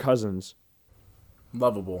 Kirk Cousins.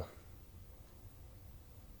 Lovable.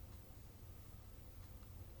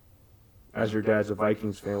 As your dad's a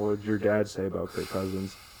Vikings fan, what would your dad say about Kirk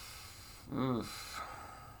Cousins? Oof.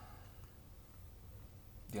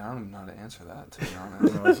 Yeah, I don't even know how to answer that, to be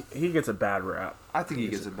honest. He gets a bad rap. I think he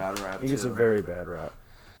gets a bad rap, He gets a very bad rap.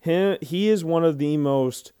 He is one of the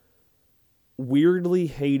most weirdly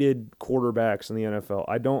hated quarterbacks in the NFL.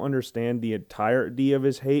 I don't understand the entirety of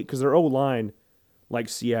his hate because their O-line, like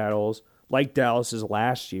Seattle's, like Dallas's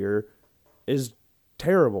last year, is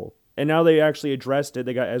terrible. And now they actually addressed it.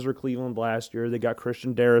 They got Ezra Cleveland last year. They got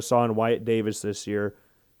Christian Darrisaw and Wyatt Davis this year.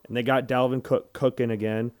 And they got Dalvin Cook cooking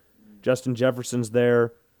again. Justin Jefferson's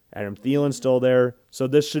there. Adam Thielen's still there. So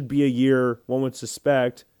this should be a year one would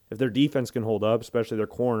suspect if their defense can hold up, especially their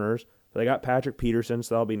corners. But they got Patrick Peterson,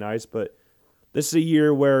 so that'll be nice. But this is a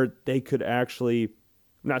year where they could actually,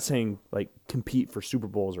 I'm not saying like compete for Super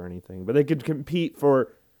Bowls or anything, but they could compete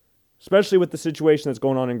for, especially with the situation that's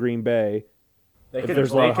going on in Green Bay. They could there.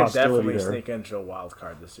 definitely sneak into a wild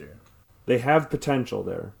card this year. They have potential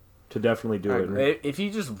there to definitely do it. If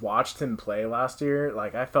you just watched him play last year,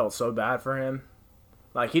 like I felt so bad for him.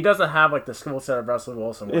 Like he doesn't have like the skill set of Russell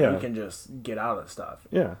Wilson where he can just get out of stuff.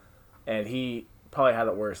 Yeah. And he probably had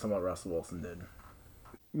it worse than what Russell Wilson did.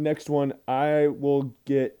 Next one, we'll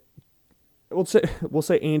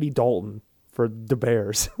say Andy Dalton for the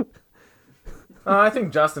Bears. I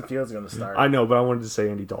think Justin Fields is going to start. I know, but I wanted to say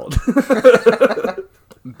Andy Dalton.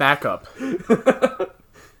 Backup.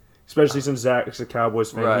 Especially since Zach's a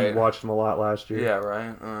Cowboys fan. Right. He watched him a lot last year. Yeah,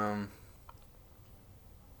 right.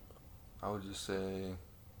 I would just say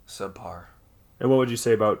subpar. And what would you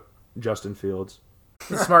say about Justin Fields?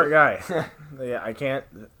 He's a smart guy. Yeah, I can't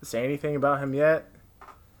say anything about him yet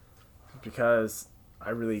because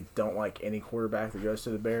I really don't like any quarterback that goes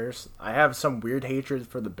to the Bears. I have some weird hatred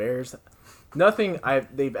for the Bears. Nothing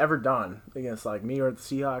they've ever done against like me or the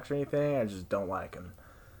Seahawks or anything. I just don't like them.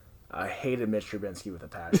 I hated Mitch Trubisky with a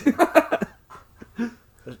passion.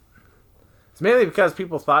 It's mainly because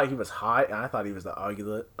people thought he was hot, and I thought he was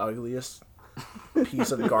the ugliest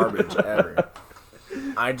piece of garbage ever.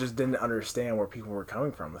 I just didn't understand where people were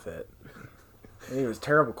coming from with it. And he was a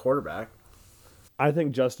terrible quarterback. I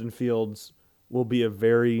think Justin Fields will be a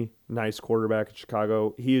very nice quarterback in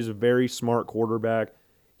Chicago. He is a very smart quarterback.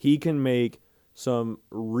 He can make some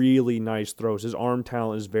really nice throws. His arm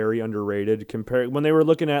talent is very underrated. When they were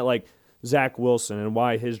looking at like Zach Wilson and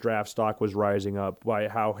why his draft stock was rising up,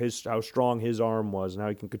 how strong his arm was and how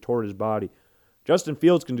he can contort his body, Justin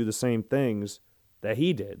Fields can do the same things that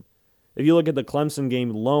he did. If you look at the Clemson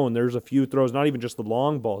game alone, there's a few throws, not even just the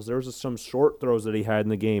long balls. There was some short throws that he had in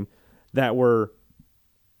the game that were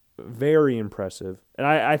very impressive. And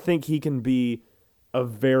I think he can be a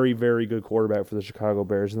very, very good quarterback for the Chicago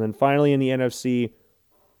Bears. And then finally in the NFC,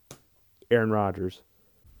 Aaron Rodgers.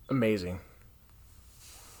 Amazing.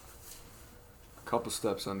 A couple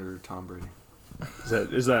steps under Tom Brady.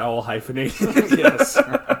 Is that all hyphenated? Yes.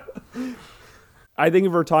 I think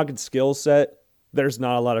if we're talking skill set, there's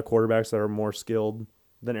not a lot of quarterbacks that are more skilled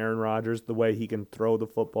than Aaron Rodgers, the way he can throw the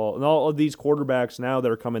football. And all of these quarterbacks now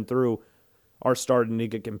that are coming through are starting to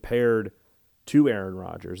get compared to Aaron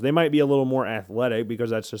Rodgers. They might be a little more athletic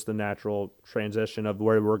because that's just the natural transition of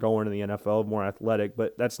where we're going in the NFL, more athletic,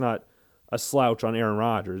 but that's not a slouch on Aaron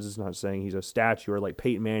Rodgers. It's not saying he's a statue or like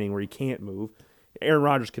Peyton Manning where he can't move. Aaron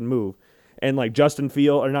Rodgers can move. And like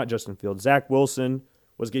Zach Wilson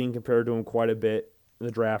was getting compared to him quite a bit in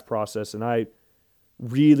the draft process, and I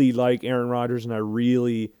really like Aaron Rodgers, and I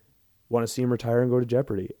really want to see him retire and go to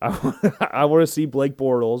Jeopardy. I want to see Blake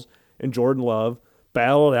Bortles and Jordan Love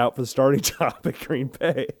battle it out for the starting job at Green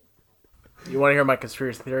Bay. You want to hear my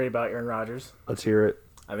conspiracy theory about Aaron Rodgers? Let's hear it.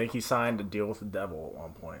 I think he signed a deal with the devil at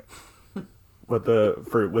one point. With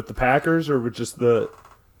the Packers, or with just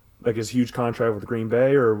his huge contract with Green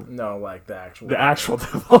Bay, or no, like the actual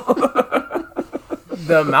devil.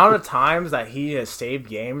 The amount of times that he has saved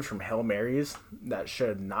games from Hail Marys that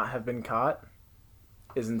should not have been caught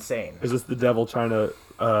is insane. Is this the devil trying to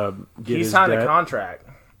get he his signed debt? a contract,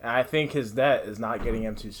 and I think his debt is not getting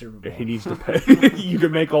him to Super Bowl. He needs to pay. You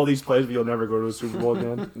can make all these plays, but you'll never go to a Super Bowl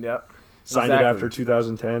again. Yep. Signed it after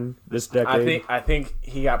 2010, this decade. I think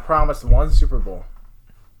he got promised one Super Bowl.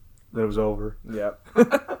 Then it was over.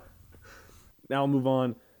 Yep. Now we'll move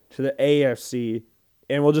on to the AFC,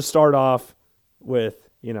 and we'll just start off with,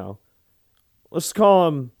 let's call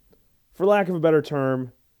him, for lack of a better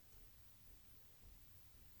term,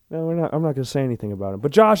 no, I'm not going to say anything about him,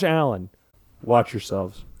 but Josh Allen. Watch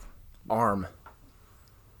yourselves. Arm.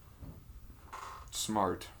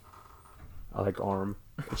 Smart. I like arm.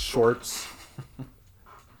 shorts.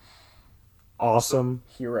 Awesome.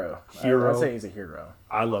 Hero. Hero. I'd say he's a hero.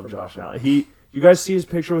 I love For Josh Buffalo. Allen. You guys see his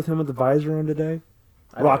picture with him with the visor on today?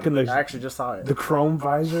 Rocking I actually just saw it. the chrome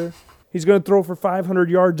visor. He's going to throw for 500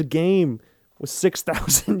 yards a game with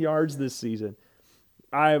 6,000 yards this season.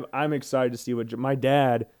 I'm excited to see what my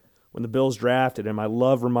dad, when the Bills drafted him, I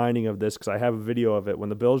love reminding of this because I have a video of it. When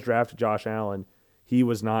the Bills drafted Josh Allen, he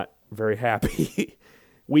was not very happy.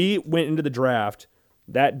 We went into the draft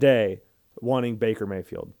that day wanting Baker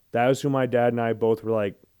Mayfield. That was who my dad and I both were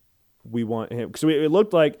like, we want him. Because it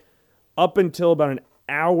looked like up until about an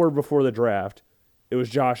hour before the draft, it was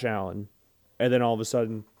Josh Allen. And then all of a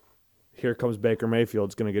sudden, here comes Baker Mayfield.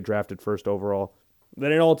 It's going to get drafted first overall.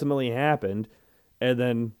 Then it ultimately happened. And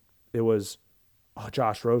then it was,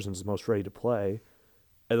 Josh Rosen's the most ready to play.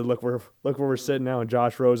 And then look where we're sitting now. And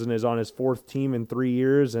Josh Rosen is on his 4th team in 3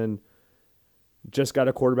 years and just got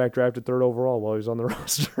a quarterback drafted 3rd overall while he was on the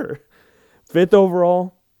roster. 5th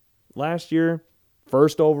overall last year,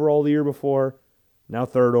 1st overall the year before, now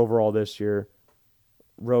 3rd overall this year.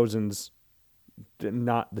 Rosen's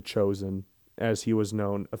not the chosen, as he was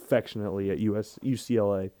known affectionately at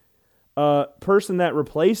UCLA. Person that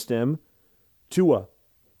replaced him, Tua.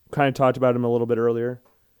 Kind of talked about him a little bit earlier.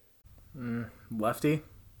 Lefty?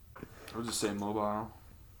 I would just say mobile.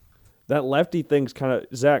 That lefty thing's kind of...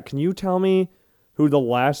 Zach, can you tell me who the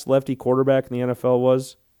last lefty quarterback in the NFL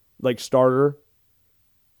was? Like starter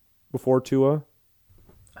before Tua?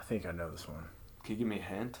 I think I know this one. Can you give me a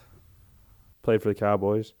hint? Played for the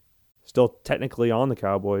Cowboys. Still technically on the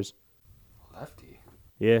Cowboys. Lefty.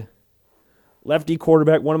 Yeah. Lefty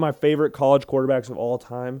quarterback, one of my favorite college quarterbacks of all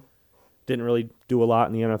time. Didn't really do a lot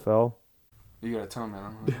in the NFL. You gotta tell me. I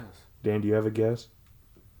don't know who it is. Dan, do you have a guess?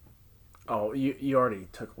 Oh, you already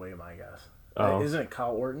took away my guess. Oh. Isn't it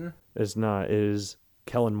Kyle Orton? It's not. It is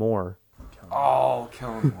Kellen Moore. Oh,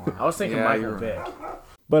 Kellen Moore. I was thinking Yeah, Michael you're Vick. right.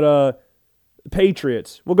 But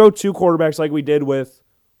Patriots. We'll go 2 quarterbacks like we did with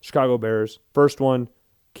Chicago Bears. First one,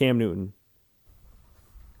 Cam Newton.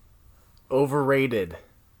 Overrated.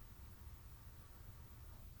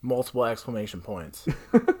 Multiple exclamation points.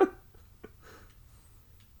 I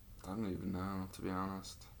don't even know, to be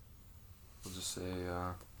honest. We'll just say,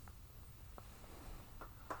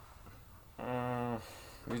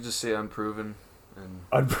 we just say unproven in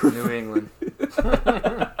New England.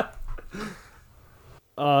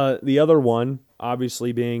 The other one,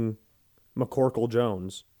 obviously, being McCorkle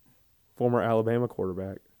Jones, former Alabama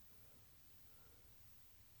quarterback.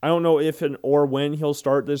 I don't know if and or when he'll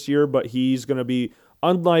start this year, but he's going to be,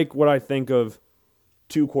 unlike what I think of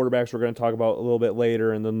 2 quarterbacks we're going to talk about a little bit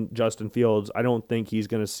later, and then Justin Fields, I don't think he's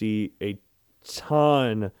going to see a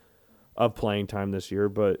ton of playing time this year.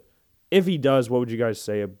 But if he does, what would you guys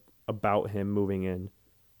say about him moving in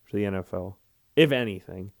to the NFL, if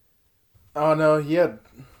anything? Oh, no, he had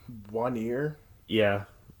 1 year Yeah.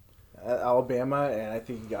 at Alabama, and I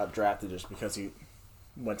think he got drafted just because he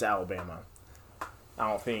went to Alabama. I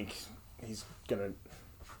don't think he's going to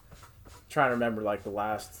try to remember, like, the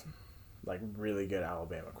last, like, really good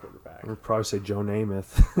Alabama quarterback. I would probably say Joe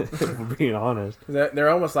Namath, if we're being honest. They're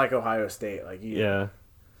almost like Ohio State. Like, Yeah.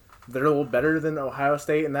 They're a little better than Ohio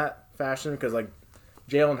State in that fashion because, like,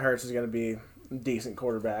 Jalen Hurts is going to be a decent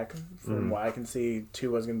quarterback. From what I can see,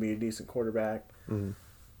 Tua's going to be a decent quarterback.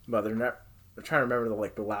 But they're trying to remember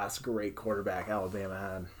the last great quarterback Alabama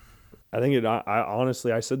had. I think I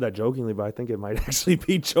honestly, I said that jokingly, but I think it might actually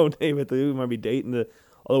be Joe Namath. We might be dating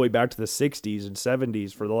all the way back to the 60s and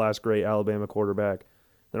 70s for the last great Alabama quarterback.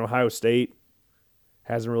 Then Ohio State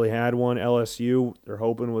hasn't really had one. LSU, they're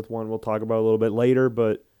hoping with one we'll talk about a little bit later.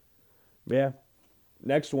 But, yeah.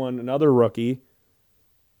 Next one, another rookie,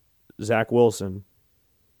 Zach Wilson.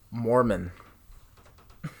 Mormon.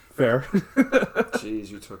 Fair. Jeez,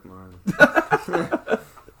 you took mine.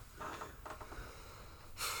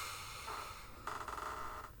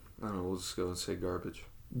 I don't know, we'll just go and say garbage.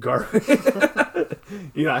 Garbage.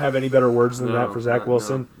 You not have any better words than that for Zach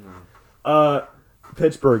Wilson? No.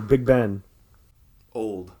 Pittsburgh, Big Ben.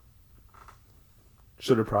 Old.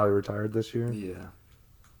 Should have probably retired this year. Yeah.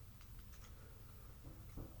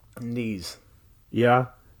 Knees. Yeah.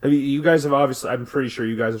 You guys have obviously, I'm pretty sure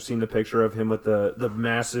you guys have seen the picture of him with the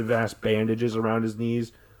massive ass bandages around his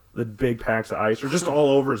knees, the big packs of ice, or just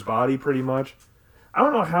all over his body pretty much. I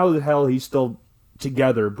don't know how the hell he's still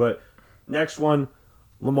together, but next one,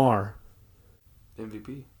 Lamar.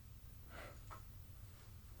 MVP.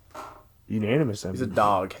 Unanimous MVP. He's a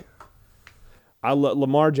dog.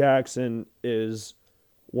 Lamar Jackson is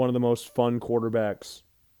one of the most fun quarterbacks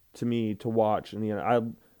to me to watch in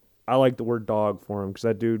the I like the word dog for him because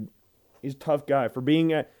that dude, he's a tough guy. For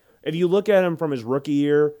being If you look at him from his rookie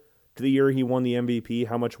year to the year he won the MVP,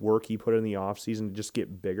 how much work he put in the offseason to just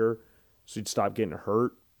get bigger so he'd stop getting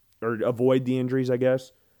hurt or avoid the injuries, I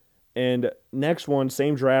guess. And next one,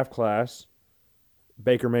 same draft class,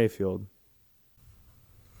 Baker Mayfield.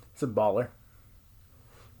 It's a baller.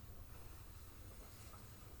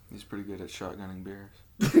 He's pretty good at shotgunning beers.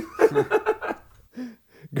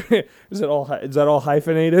 Is that all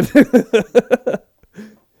hyphenated?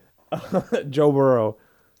 Joe Burrow.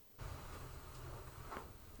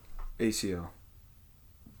 ACL.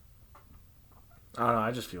 I don't know.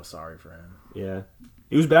 I just feel sorry for him. Yeah.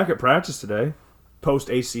 He was back at practice today, post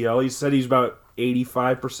ACL. He said he's about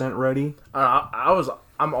 85% ready.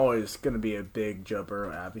 I'm always gonna be a big Joe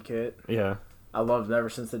Burrow advocate. Yeah. I loved him ever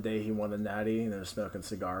since the day he won the Natty and they were smoking a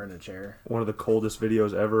cigar in a chair. One of the coldest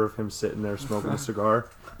videos ever of him sitting there smoking a cigar.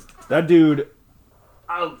 That dude,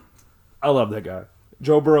 I love that guy.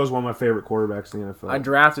 Joe Burrow is one of my favorite quarterbacks in the NFL. I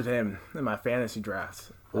drafted him in my fantasy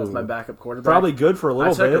draft. That's my backup quarterback. Probably good for a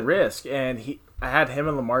little bit. I took a risk, and I had him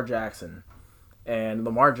and Lamar Jackson. And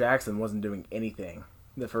Lamar Jackson wasn't doing anything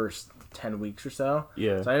the first 10 weeks or so.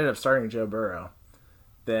 Yeah. So I ended up starting Joe Burrow.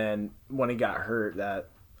 Then when he got hurt, that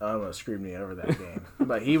almost screwed me over that game.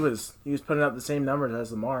 But he was putting up the same numbers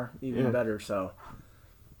as Lamar, even better. So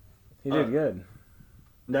he did good.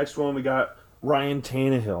 Next one, we got Ryan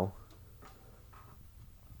Tannehill.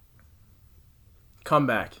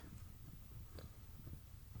 Comeback.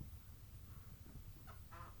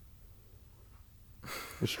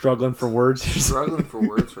 You're struggling for words. Struggling for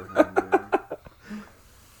words for him, dude.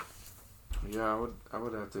 Yeah, I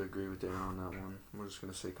would have to agree with Darren on that one. We're just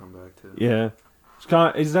gonna say comeback too. Yeah.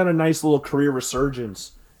 He's done a nice little career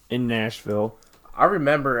resurgence in Nashville. I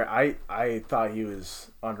remember I thought he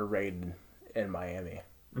was underrated in Miami.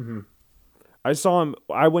 Mm-hmm. I saw him.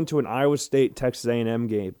 I went to an Iowa State Texas A&M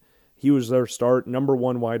game. He was their number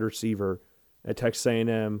one wide receiver at Texas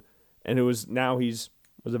A&M, and was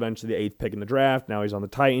eventually the 8th pick in the draft. Now he's on the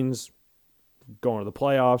Titans, going to the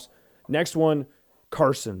playoffs. Next one,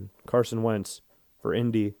 Carson Wentz for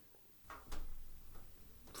Indy.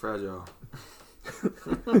 Fragile.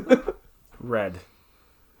 Red.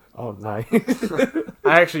 Oh, nice.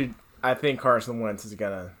 I think Carson Wentz is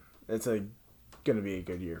gonna be a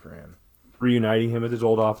good year for him. Reuniting him with his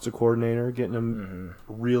old offensive coordinator, getting him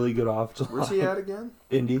really good offensive. Where's he at again?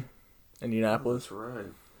 Indy. Indianapolis. That's right.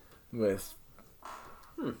 With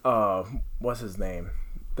what's his name?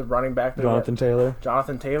 The running back there. Jonathan Taylor.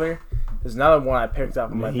 Jonathan Taylor. There's another one I picked up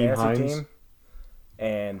on my Naheem fantasy Hines. team.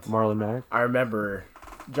 And Marlon Mack. I remember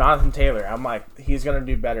Jonathan Taylor. I'm like, he's gonna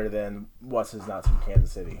do better than what's his nuts from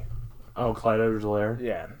Kansas City. Oh, Clyde Edwards-Helaire.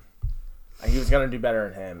 Yeah. He was going to do better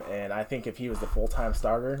than him, and I think if he was the full-time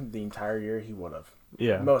starter the entire year, he would have.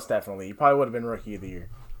 Yeah. Most definitely. He probably would have been Rookie of the Year.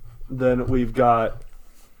 Then we've got,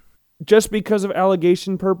 just because of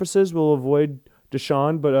allegation purposes, we'll avoid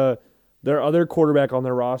Deshaun, but their other quarterback on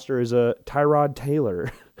their roster is Tyrod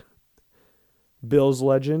Taylor. Bills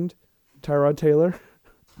legend, Tyrod Taylor.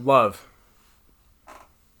 Love.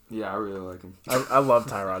 Yeah, I really like him. I love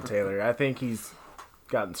Tyrod Taylor. I think he's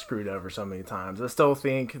gotten screwed over so many times. I still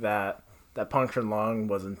think that punctured lung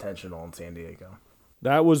was intentional in San Diego.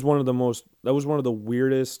 That was one of the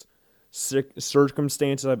weirdest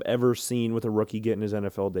circumstances I've ever seen with a rookie getting his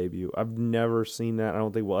NFL debut. I've never seen that. I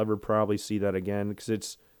don't think we'll ever probably see that again because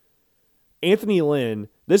it's Anthony Lynn.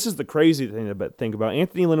 This is the crazy thing to think about.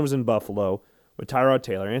 Anthony Lynn was in Buffalo with Tyrod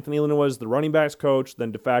Taylor. Anthony Lynn was the running backs coach,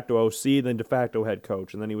 then de facto OC, then de facto head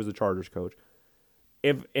coach, and then he was the Chargers coach.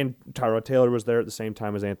 And Tyrod Taylor was there at the same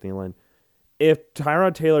time as Anthony Lynn. If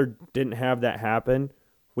Tyrod Taylor didn't have that happen,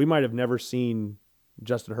 we might have never seen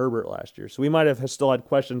Justin Herbert last year. So we might have still had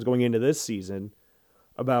questions going into this season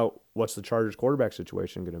about what's the Chargers quarterback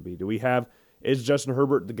situation going to be. Is Justin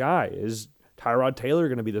Herbert the guy? Is Tyrod Taylor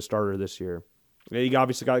going to be the starter this year? He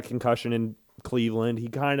obviously got a concussion in Cleveland. He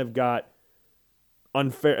kind of got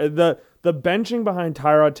unfair. The benching behind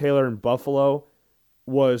Tyrod Taylor in Buffalo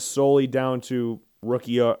was solely down to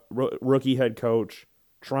rookie head coach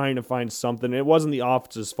trying to find something. It wasn't the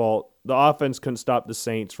offense's fault. The offense couldn't stop the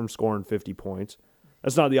Saints from scoring 50 points.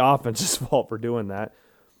 That's not the offense's fault for doing that.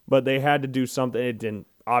 But they had to do something. It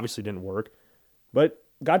obviously didn't work. But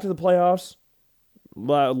got to the playoffs.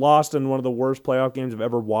 Lost in one of the worst playoff games I've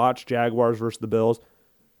ever watched, Jaguars versus the Bills.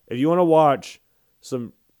 If you want to watch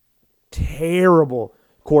some terrible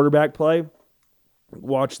quarterback play,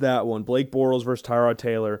 watch that one. Blake Bortles versus Tyrod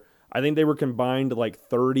Taylor. I think they were combined like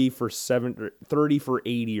 30 for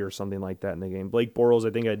 80 or something like that in the game. Blake Bortles,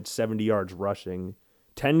 I think, had 70 yards rushing.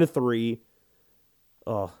 10-3.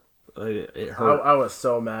 Oh, It hurt. I was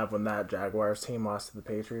so mad when that Jaguars team lost to the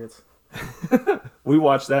Patriots. We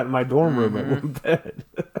watched that in my dorm room at one bed.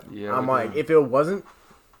 Yeah, I'm like, if it wasn't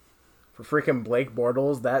for freaking Blake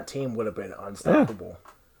Bortles, that team would have been unstoppable.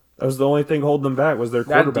 That was the only thing holding them back was their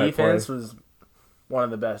quarterback That defense play. was one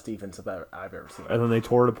of the best defenses I've ever seen. And then they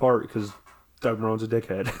tore it apart because Doug Marone's a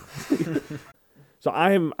dickhead. So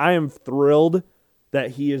I am thrilled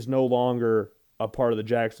that he is no longer a part of the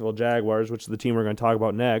Jacksonville Jaguars, which is the team we're going to talk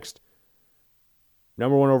about next.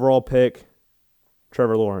 Number 1 overall pick,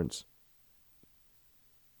 Trevor Lawrence.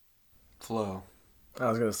 Flo. I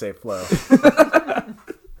was gonna say Flo.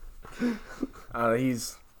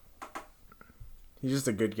 He's just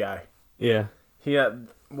a good guy. Yeah.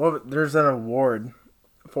 There's an award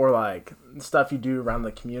for like stuff you do around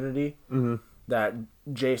the community that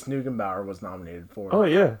Jace Neugebauer was nominated for. Oh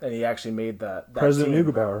yeah. And he actually made that President team.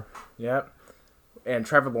 Neugebauer. Yep. And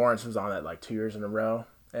Trevor Lawrence was on it like 2 years in a row,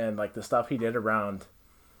 and like the stuff he did around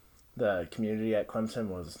the community at Clemson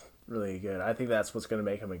was really good. I think that's what's going to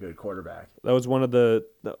make him a good quarterback. That was he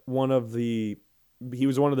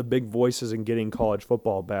was one of the big voices in getting college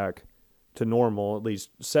football back to normal, at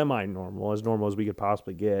least semi-normal, as normal as we could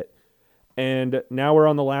possibly get. And now we're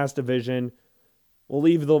on the last division. We'll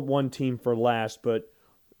leave the one team for last, but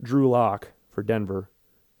Drew Lock for Denver.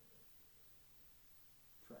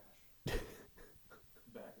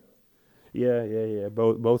 Yeah.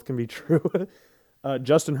 Both can be true.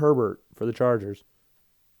 Justin Herbert for the Chargers.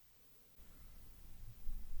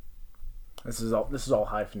 This is all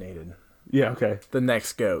hyphenated. Yeah, okay. The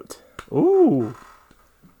next GOAT. Ooh.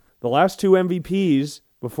 The last 2 MVPs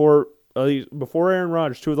before Aaron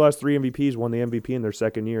Rodgers, 2 of the last 3 MVPs won the MVP in their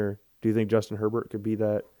second year. Do you think Justin Herbert could be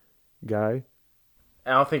that guy?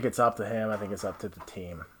 I don't think it's up to him. I think it's up to the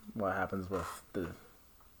team. What happens with the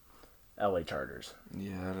LA Chargers?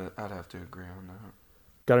 Yeah, I'd have to agree on that.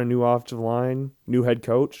 Got a new offensive line, new head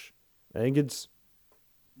coach. I think it's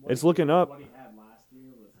looking up. What he had last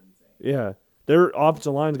year was insane. Yeah. Their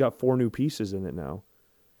offensive line's got 4 new pieces in it now.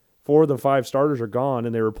 4 of the 5 starters are gone,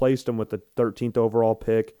 and they replaced them with the 13th overall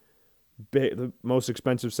pick, the most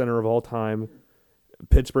expensive center of all time,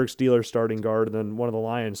 Pittsburgh Steelers starting guard, and then one of the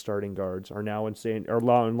Lions starting guards are now in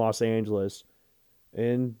Los Angeles.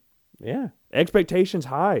 And, yeah, expectations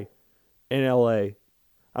high in L.A.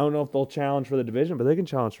 I don't know if they'll challenge for the division, but they can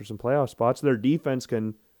challenge for some playoff spots. Their defense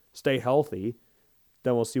can stay healthy.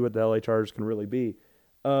 Then we'll see what the L.A. Chargers can really be.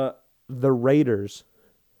 The Raiders,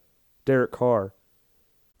 Derek Carr.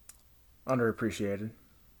 Underappreciated.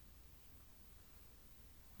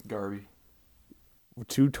 Garby.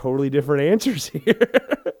 2 totally different answers here.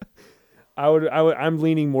 I'm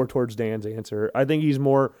leaning more towards Dan's answer. I think he's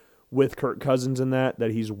more with Kirk Cousins in that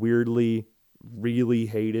he's weirdly, really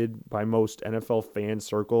hated by most NFL fan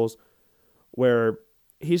circles, where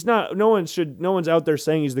he's not. No one's out there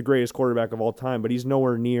saying he's the greatest quarterback of all time, but he's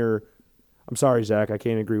nowhere near. I'm sorry, Zach. I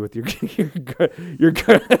can't agree with your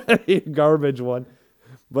garbage one.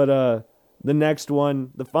 But the next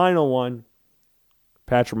one, the final one,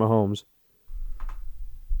 Patrick Mahomes.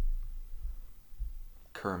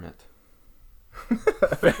 Kermit.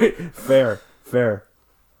 Fair.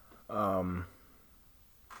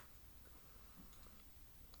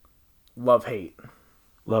 Love hate.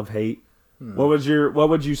 What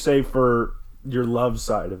would you say for your love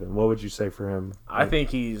side of him? What would you say for him? I think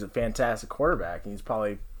he's a fantastic quarterback. He's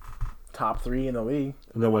probably top 3 in the league.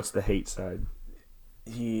 And then what's the hate side?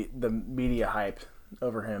 The media hype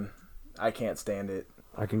over him. I can't stand it.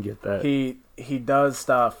 I can get that. He does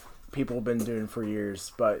stuff people have been doing for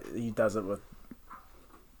years, but he does it with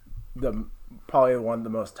probably one of the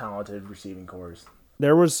most talented receiving cores.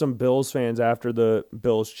 There was some Bills fans after the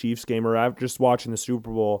Bills-Chiefs game, or after just watching the Super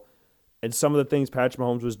Bowl, and some of the things Patrick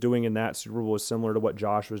Mahomes was doing in that Super Bowl was similar to what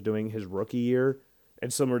Josh was doing his rookie year,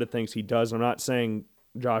 and similar to things he does. I'm not saying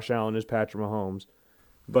Josh Allen is Patrick Mahomes,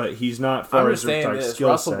 but he's not far I'm as just saying like this. skill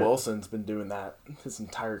Russell set. Wilson's been doing that his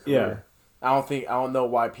entire career. Yeah. I don't know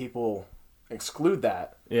why people exclude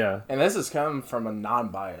that. Yeah. And this is coming from a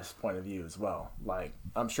non-biased point of view as well. Like,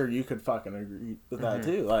 I'm sure you could fucking agree with that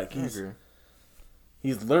too. Like,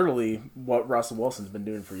 he's literally what Russell Wilson's been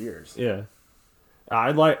doing for years. Yeah.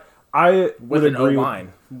 I would agree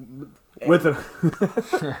O-line. with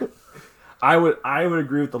a I would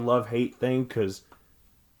agree with the love-hate thing because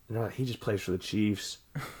he just plays for the Chiefs.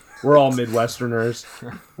 We're all Midwesterners.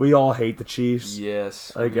 We all hate the Chiefs.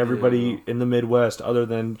 Yes. Like everybody in the Midwest other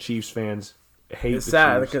than Chiefs fans hate It's the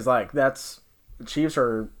sad Chiefs. because like the Chiefs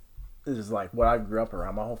is like what I grew up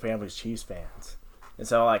around. My whole family's Chiefs fans. And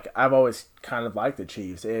so like I've always kind of liked the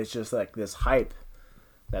Chiefs. It's just like this hype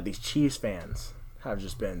that these Chiefs fans have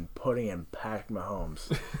just been putting in Patrick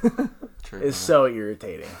Mahomes is so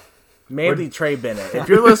irritating. Mainly Trey Bennett. If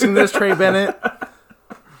you're listening to this, Trey Bennett,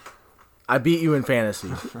 I beat you in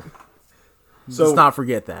fantasy. So let's not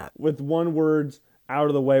forget that. With one word out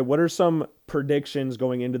of the way, what are some predictions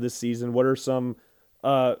going into this season? What are some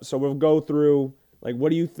so we'll go through, like, what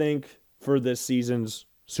do you think for this season's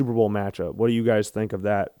Super Bowl matchup? What do you guys think of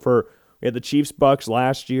that? We had the Chiefs-Bucks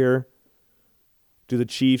last year. Do the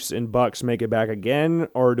Chiefs and Bucks make it back again,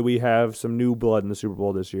 or do we have some new blood in the Super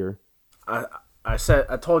Bowl this year? I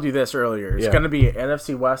told you this earlier. It's going to be an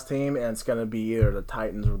NFC West team, and it's going to be either the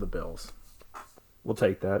Titans or the Bills. We'll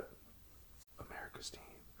take that. America's team.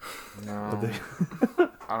 No,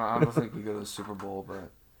 I don't think we go to the Super Bowl,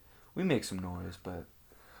 but we make some noise. But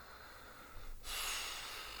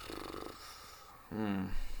I'm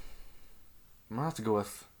gonna have to go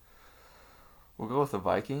with. We'll go with the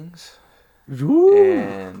Vikings. Ooh.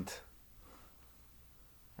 And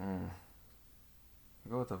we'll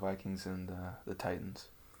go with the Vikings and the Titans.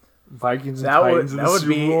 Vikings and Titans in the Super Bowl. That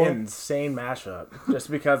would be an insane matchup, just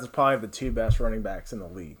because it's probably the two best running backs in the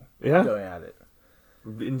league going at it.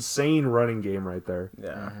 Insane running game right there.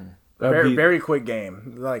 Yeah. Mm-hmm. Very quick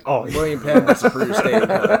game. Like William Penn versus Peru State.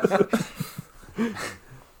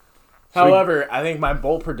 However, I think my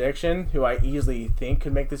bold prediction, who I easily think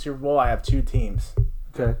could make the Super Bowl, I have two teams.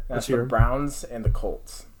 Okay. That's the Browns and the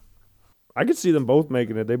Colts. I could see them both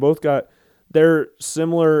making it. They're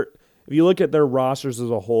similar. If you look at their rosters as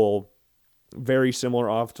a whole, very similar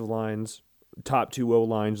offensive lines, top two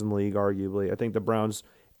O-lines in the league, arguably. I think the Browns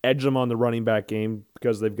edge them on the running back game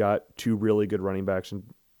because they've got two really good running backs, and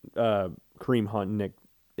Kareem Hunt and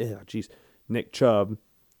Nick Chubb.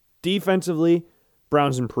 Defensively,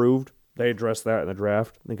 Browns improved. They addressed that in the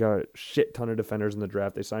draft. They got a shit ton of defenders in the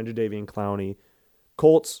draft. They signed Jadeveon Clowney.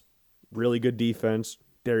 Colts, really good defense.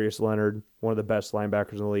 Darius Leonard, one of the best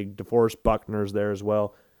linebackers in the league. DeForest Buckner's there as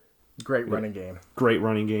well. Great running game. Great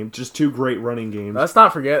running game. Just two great running games. Let's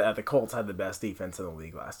not forget that the Colts had the best defense in the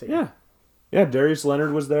league last year. Yeah, Darius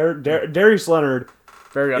Leonard was there. Darius Leonard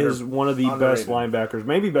is one of the best linebackers,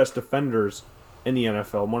 maybe best defenders in the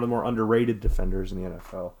NFL. One of the more underrated defenders in the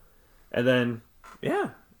NFL. And then,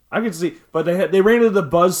 I could see, but they ran into the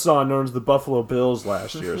buzzsaw known as the Buffalo Bills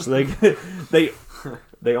last year, so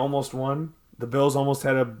they almost won. The Bills almost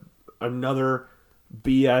had another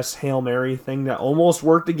BS Hail Mary thing that almost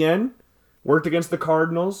worked again. Worked against the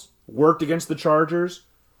Cardinals. Worked against the Chargers.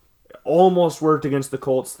 Almost worked against the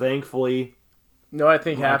Colts. Thankfully, I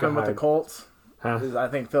think happened with the Colts. Is I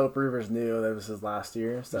think Philip Rivers knew that was his last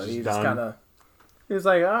year, so he just kind of he was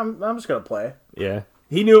like, I'm just gonna play. Yeah,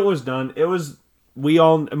 he knew it was done.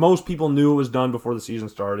 Most people knew it was done before the season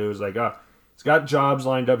started. It was like, he's got jobs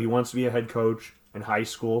lined up. He wants to be a head coach in high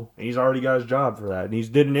school, and he's already got his job for that. And he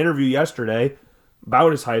did an interview yesterday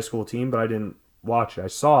about his high school team, but I didn't watch it. I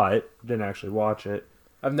saw it, didn't actually watch it.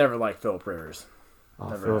 I've never liked Philip Rivers.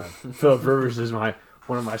 Philip Rivers is one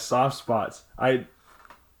of my soft spots. I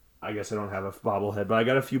guess I don't have a bobblehead, but I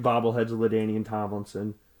got a few bobbleheads of LaDainian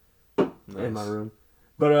Tomlinson in my room.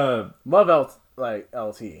 But love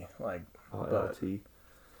LT. LT.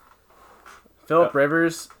 Philip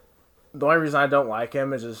Rivers, the only reason I don't like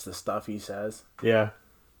him is just the stuff he says. Yeah.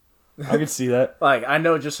 I can see that. I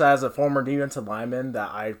know just as a former defensive lineman that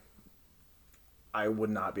I would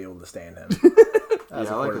not be able to stand him. I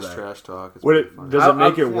like his trash talk. Does it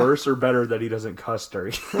make it worse or better that he doesn't cuss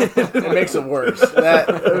during? It makes it worse. That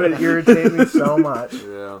would irritate me so much.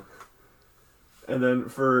 Yeah. And then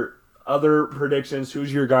for other predictions,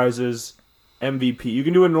 who's your guys' MVP? You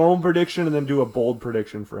can do a normal prediction and then do a bold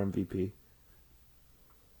prediction for MVP.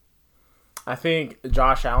 I think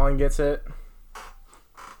Josh Allen gets it.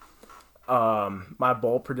 My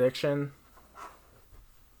bold prediction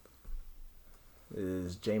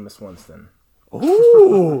is Jameis Winston.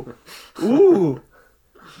 Ooh.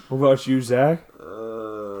 What about you, Zach?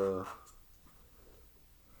 I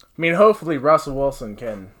mean, hopefully Russell Wilson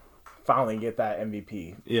can finally get that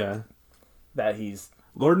MVP. Yeah. That he's...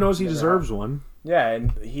 Lord knows he deserves one. Yeah,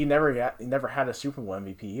 and he never had a Super Bowl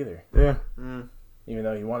MVP either. Yeah. Even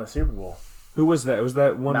though he won a Super Bowl. Who was that? It was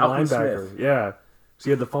that one Malcolm linebacker. Smith. Yeah. So he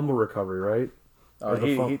had the fumble recovery, right? Oh,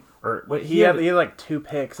 he had like 2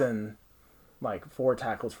 picks and like 4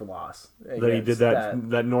 tackles for loss. Then he did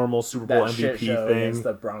that normal Super Bowl MVP thing against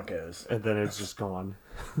the Broncos, and then it's just gone.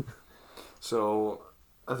 So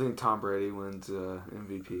I think Tom Brady wins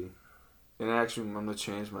MVP. And actually, I'm gonna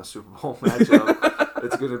change my Super Bowl matchup.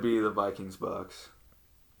 It's gonna be the Vikings-Bucks.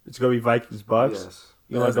 It's gonna be Vikings-Bucks. Yes.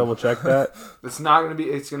 You want to double check that? It's not gonna be.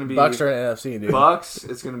 It's gonna be Bucks are in NFC, dude. Bucks.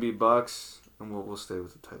 It's gonna be Bucks, and we'll stay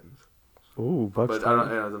with the Titans. Ooh, Bucks.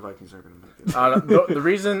 But the Vikings aren't going to make it. The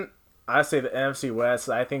reason I say the NFC West,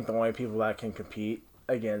 I think the only people that can compete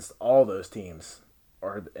against all those teams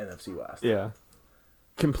are the NFC West. Yeah.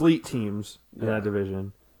 Complete teams in that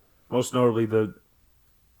division. Most notably the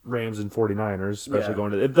Rams and 49ers, especially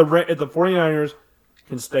going to if the 49ers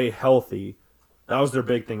can stay healthy. That was their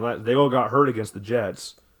big thing. They all got hurt against the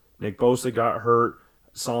Jets. Nick Bosa got hurt.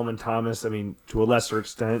 Solomon Thomas, I mean, to a lesser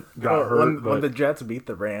extent, got hurt. When the Jets beat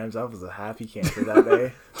the Rams, I was a happy camper that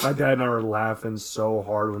day. My dad and I were laughing so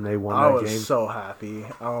hard when they won that game. I was so happy.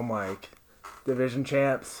 I'm like, division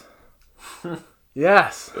champs.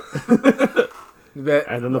 Yes. But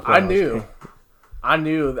and then the playoffs I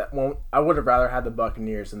knew that I would have rather had the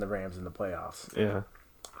Buccaneers than the Rams in the playoffs. Yeah.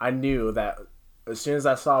 I knew that as soon as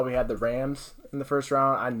I saw we had the Rams in the first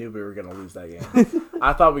round, I knew we were going to lose that game.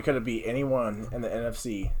 I thought we could have beat anyone in the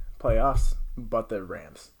NFC playoffs but the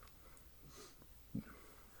Rams.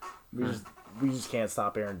 We just can't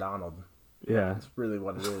stop Aaron Donald. Yeah. That's really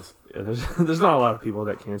what it is. Yeah, there's not a lot of people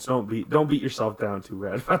that can. So don't beat yourself down too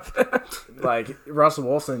bad about that. Like Russell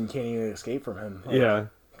Wilson can't even escape from him. Yeah.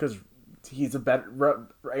 Because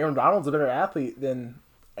Aaron Donald's a better athlete than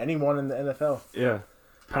anyone in the NFL. Yeah.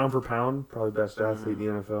 Pound for pound, probably best athlete in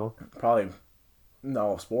the NFL. Probably in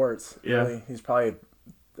all sports. Yeah. Really. He's probably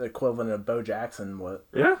the equivalent of Bo Jackson was.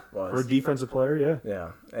 Or a defensive player, yeah.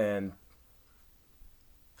 Yeah. And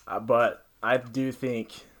but I do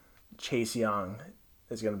think Chase Young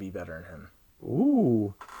is going to be better than him.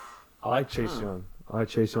 Ooh. I like Chase Young. I like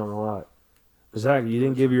Chase Young a lot. Zach, you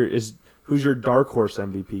didn't give who's your dark horse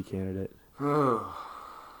MVP candidate?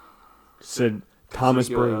 Said Thomas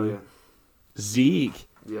Brady. Zeke.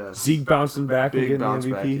 Yes. Zeke bouncing back Big and getting bounce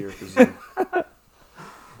the back MVP. here for Zeke.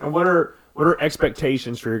 And what are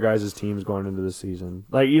expectations for your guys' teams going into the season?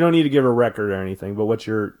 Like, you don't need to give a record or anything, but what's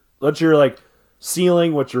your like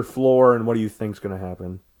ceiling, what's your floor, and what do you think's going to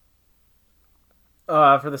happen?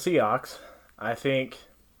 For the Seahawks, I think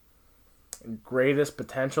greatest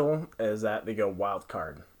potential is that they go wild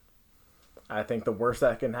card. I think the worst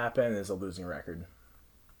that can happen is a losing record.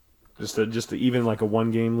 Just to even like a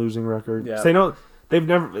 1-game losing record. Yeah. They've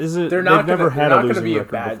never had a losing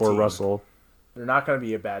record before Russell. They're not going to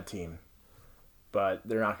be a bad team, but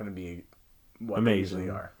they're not going to be what amazing. They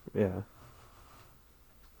usually are. Yeah.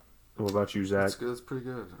 What about you, Zach? That's good. That's pretty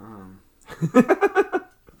good.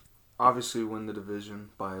 Obviously, win the division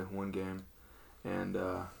by 1 game, and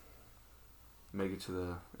make it to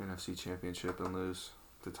the NFC Championship and lose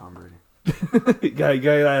to Tom Brady. Got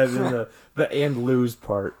that in the and lose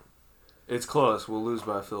part. It's close. We'll lose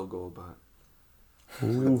by a field goal, but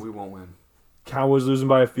we won't win. Cowboys losing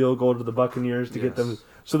by a field goal to the Buccaneers to get them.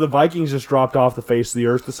 So the Vikings just dropped off the face of the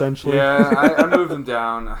earth, essentially. Yeah, I moved them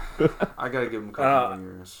down. I got to give them a couple more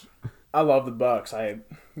years. I love the Bucs. I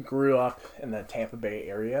grew up in the Tampa Bay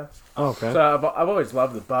area. Oh, okay. So I've always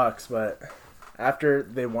loved the Bucs, but after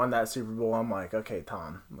they won that Super Bowl, I'm like, okay,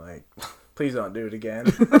 Tom, like, please don't do it again.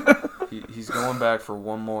 He's going back for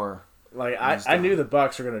one more. Like I knew the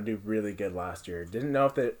Bucs were going to do really good last year. Didn't know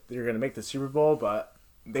if they were going to make the Super Bowl, but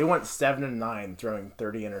they went 7-9, throwing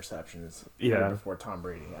 30 interceptions. Before Tom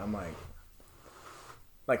Brady. I'm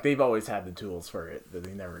like they've always had the tools for it, but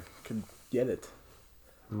they never could get it.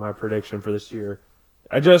 My prediction for this year,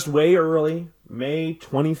 I just way early, May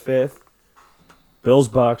 25th, Bills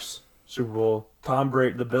Bucks Super Bowl. Tom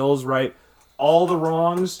Brady, the Bills right all the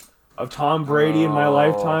wrongs of Tom Brady in my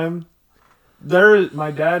lifetime.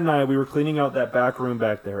 My dad and I, we were cleaning out that back room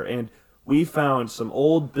back there, and we found some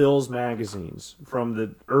old Bills magazines from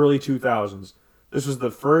the early 2000s. This was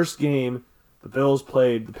the first game the Bills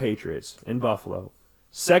played the Patriots in Buffalo.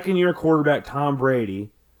 Second-year quarterback Tom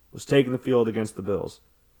Brady was taking the field against the Bills.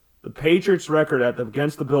 The Patriots' record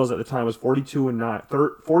against the Bills at the time was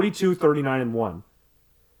 42-39-1.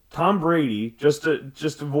 Tom Brady, just to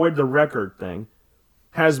avoid the record thing,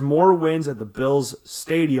 has more wins at the Bills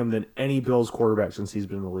stadium than any Bills quarterback since he's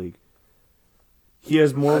been in the league. He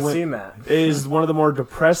has more wins. I've seen that. It is one of the more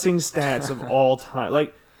depressing stats of all time.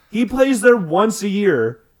 Like, he plays there once a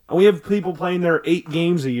year, and we have people playing there 8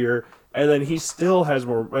 games a year, and then he still has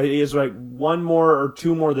more. He has like 1 more or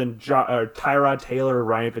 2 more than Tyrod Taylor, or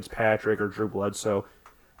Ryan Fitzpatrick, or Drew Bledsoe.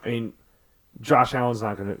 I mean, Josh Allen's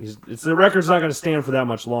not going to. The record's not going to stand for that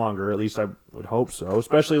much longer. At least I would hope so.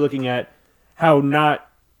 Especially looking at how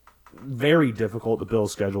not very difficult the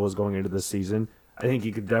Bills' schedule is going into this season. I think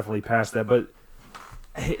he could definitely pass that. But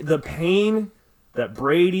the pain that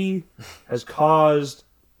Brady has caused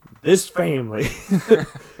this family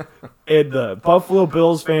and the Buffalo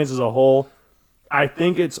Bills fans as a whole, I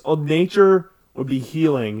think nature would be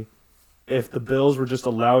healing if the Bills were just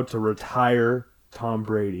allowed to retire Tom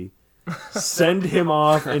Brady. Send him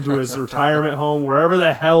off into his retirement home, wherever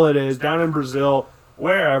the hell it is, down in Brazil,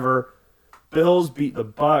 wherever. Bills beat the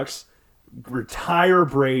Bucks, retire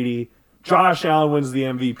Brady, Josh Allen wins the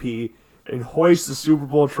MVP, and hoists the Super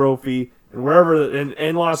Bowl trophy, and wherever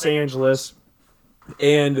in Los Angeles.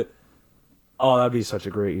 And that'd be such a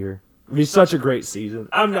great year. It'd be such a great season.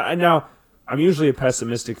 I'm usually a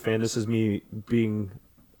pessimistic fan. This is me being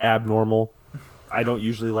abnormal. I don't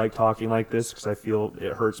usually like talking like this because I feel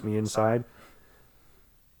it hurts me inside.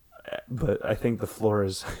 But I think the floor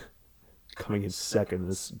is coming in second in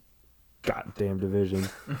this goddamn division.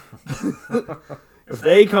 If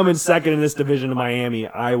they come in second in this division to Miami,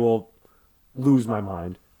 I will lose my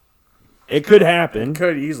mind. It could happen. It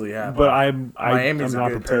could easily happen. But I'm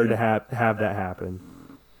not prepared to have that happen.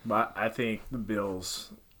 But I think the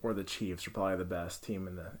Bills or the Chiefs are probably the best team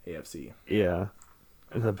in the AFC. Yeah.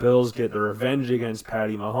 And the Bills get the revenge against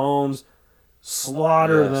Patty Mahomes,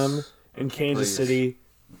 slaughter them in Kansas City,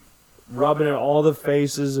 rubbing in all the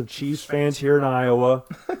faces of Chiefs fans here in Iowa.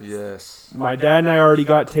 Yes. My dad and I already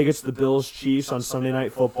got tickets to the Bills-Chiefs on Sunday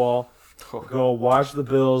Night Football. Go watch the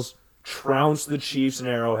Bills trounce the Chiefs in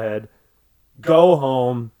Arrowhead, go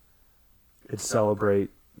home, and celebrate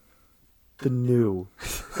the new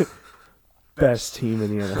best team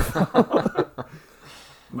in the NFL.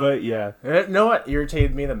 But, yeah. You know what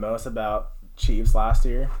irritated me the most about Chiefs last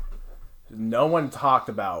year? No one talked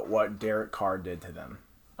about what Derek Carr did to them.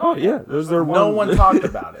 Oh, yeah. No one talked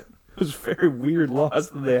about it. It was a very weird loss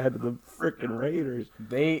that they had to the freaking Raiders.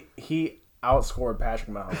 He outscored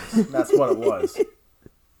Patrick Mahomes. That's what it was.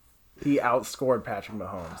 He outscored Patrick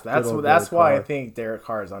Mahomes. That's why I think Derek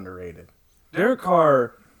Carr is underrated. Derek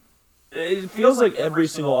Carr, it feels like every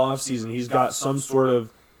single offseason he's got some sort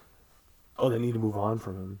of, they need to move on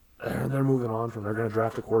from him. They're moving on from him. They're going to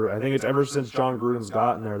draft a quarterback. I think it's ever since John Gruden's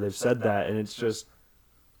gotten there, they've said that, and it's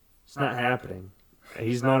not happening.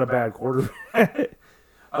 He's not a bad quarterback.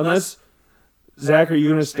 Unless, Zach, are you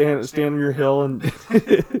going to stand on your hill? And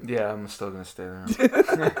Yeah, I'm still going to stay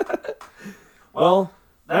there. Well,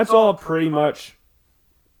 that's all pretty much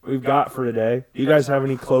we've got for today. Do you guys have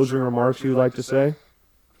any closing remarks you'd like to say?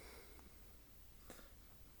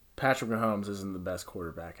 Patrick Mahomes isn't the best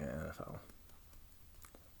quarterback in the NFL.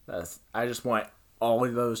 I just want all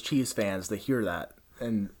of those Chiefs fans to hear that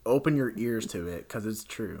and open your ears to it because it's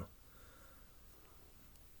true.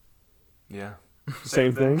 Yeah.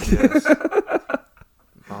 Same thing? Yes.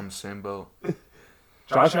 I'm on the same boat.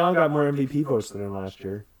 Josh Allen got more MVP votes than him last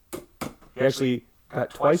year. He actually got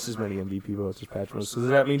twice as many MVP votes as Patrick Mahomes. So does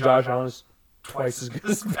that mean Josh Allen is twice as good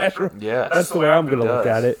as Patrick Mahomes? Yeah. That's the way I'm going to look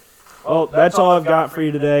at it. Well, that's all I've got for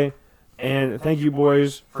you today. And thank you,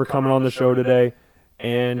 boys, for coming on the show today.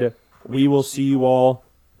 And we will see you all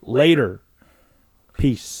later.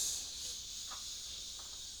 Peace.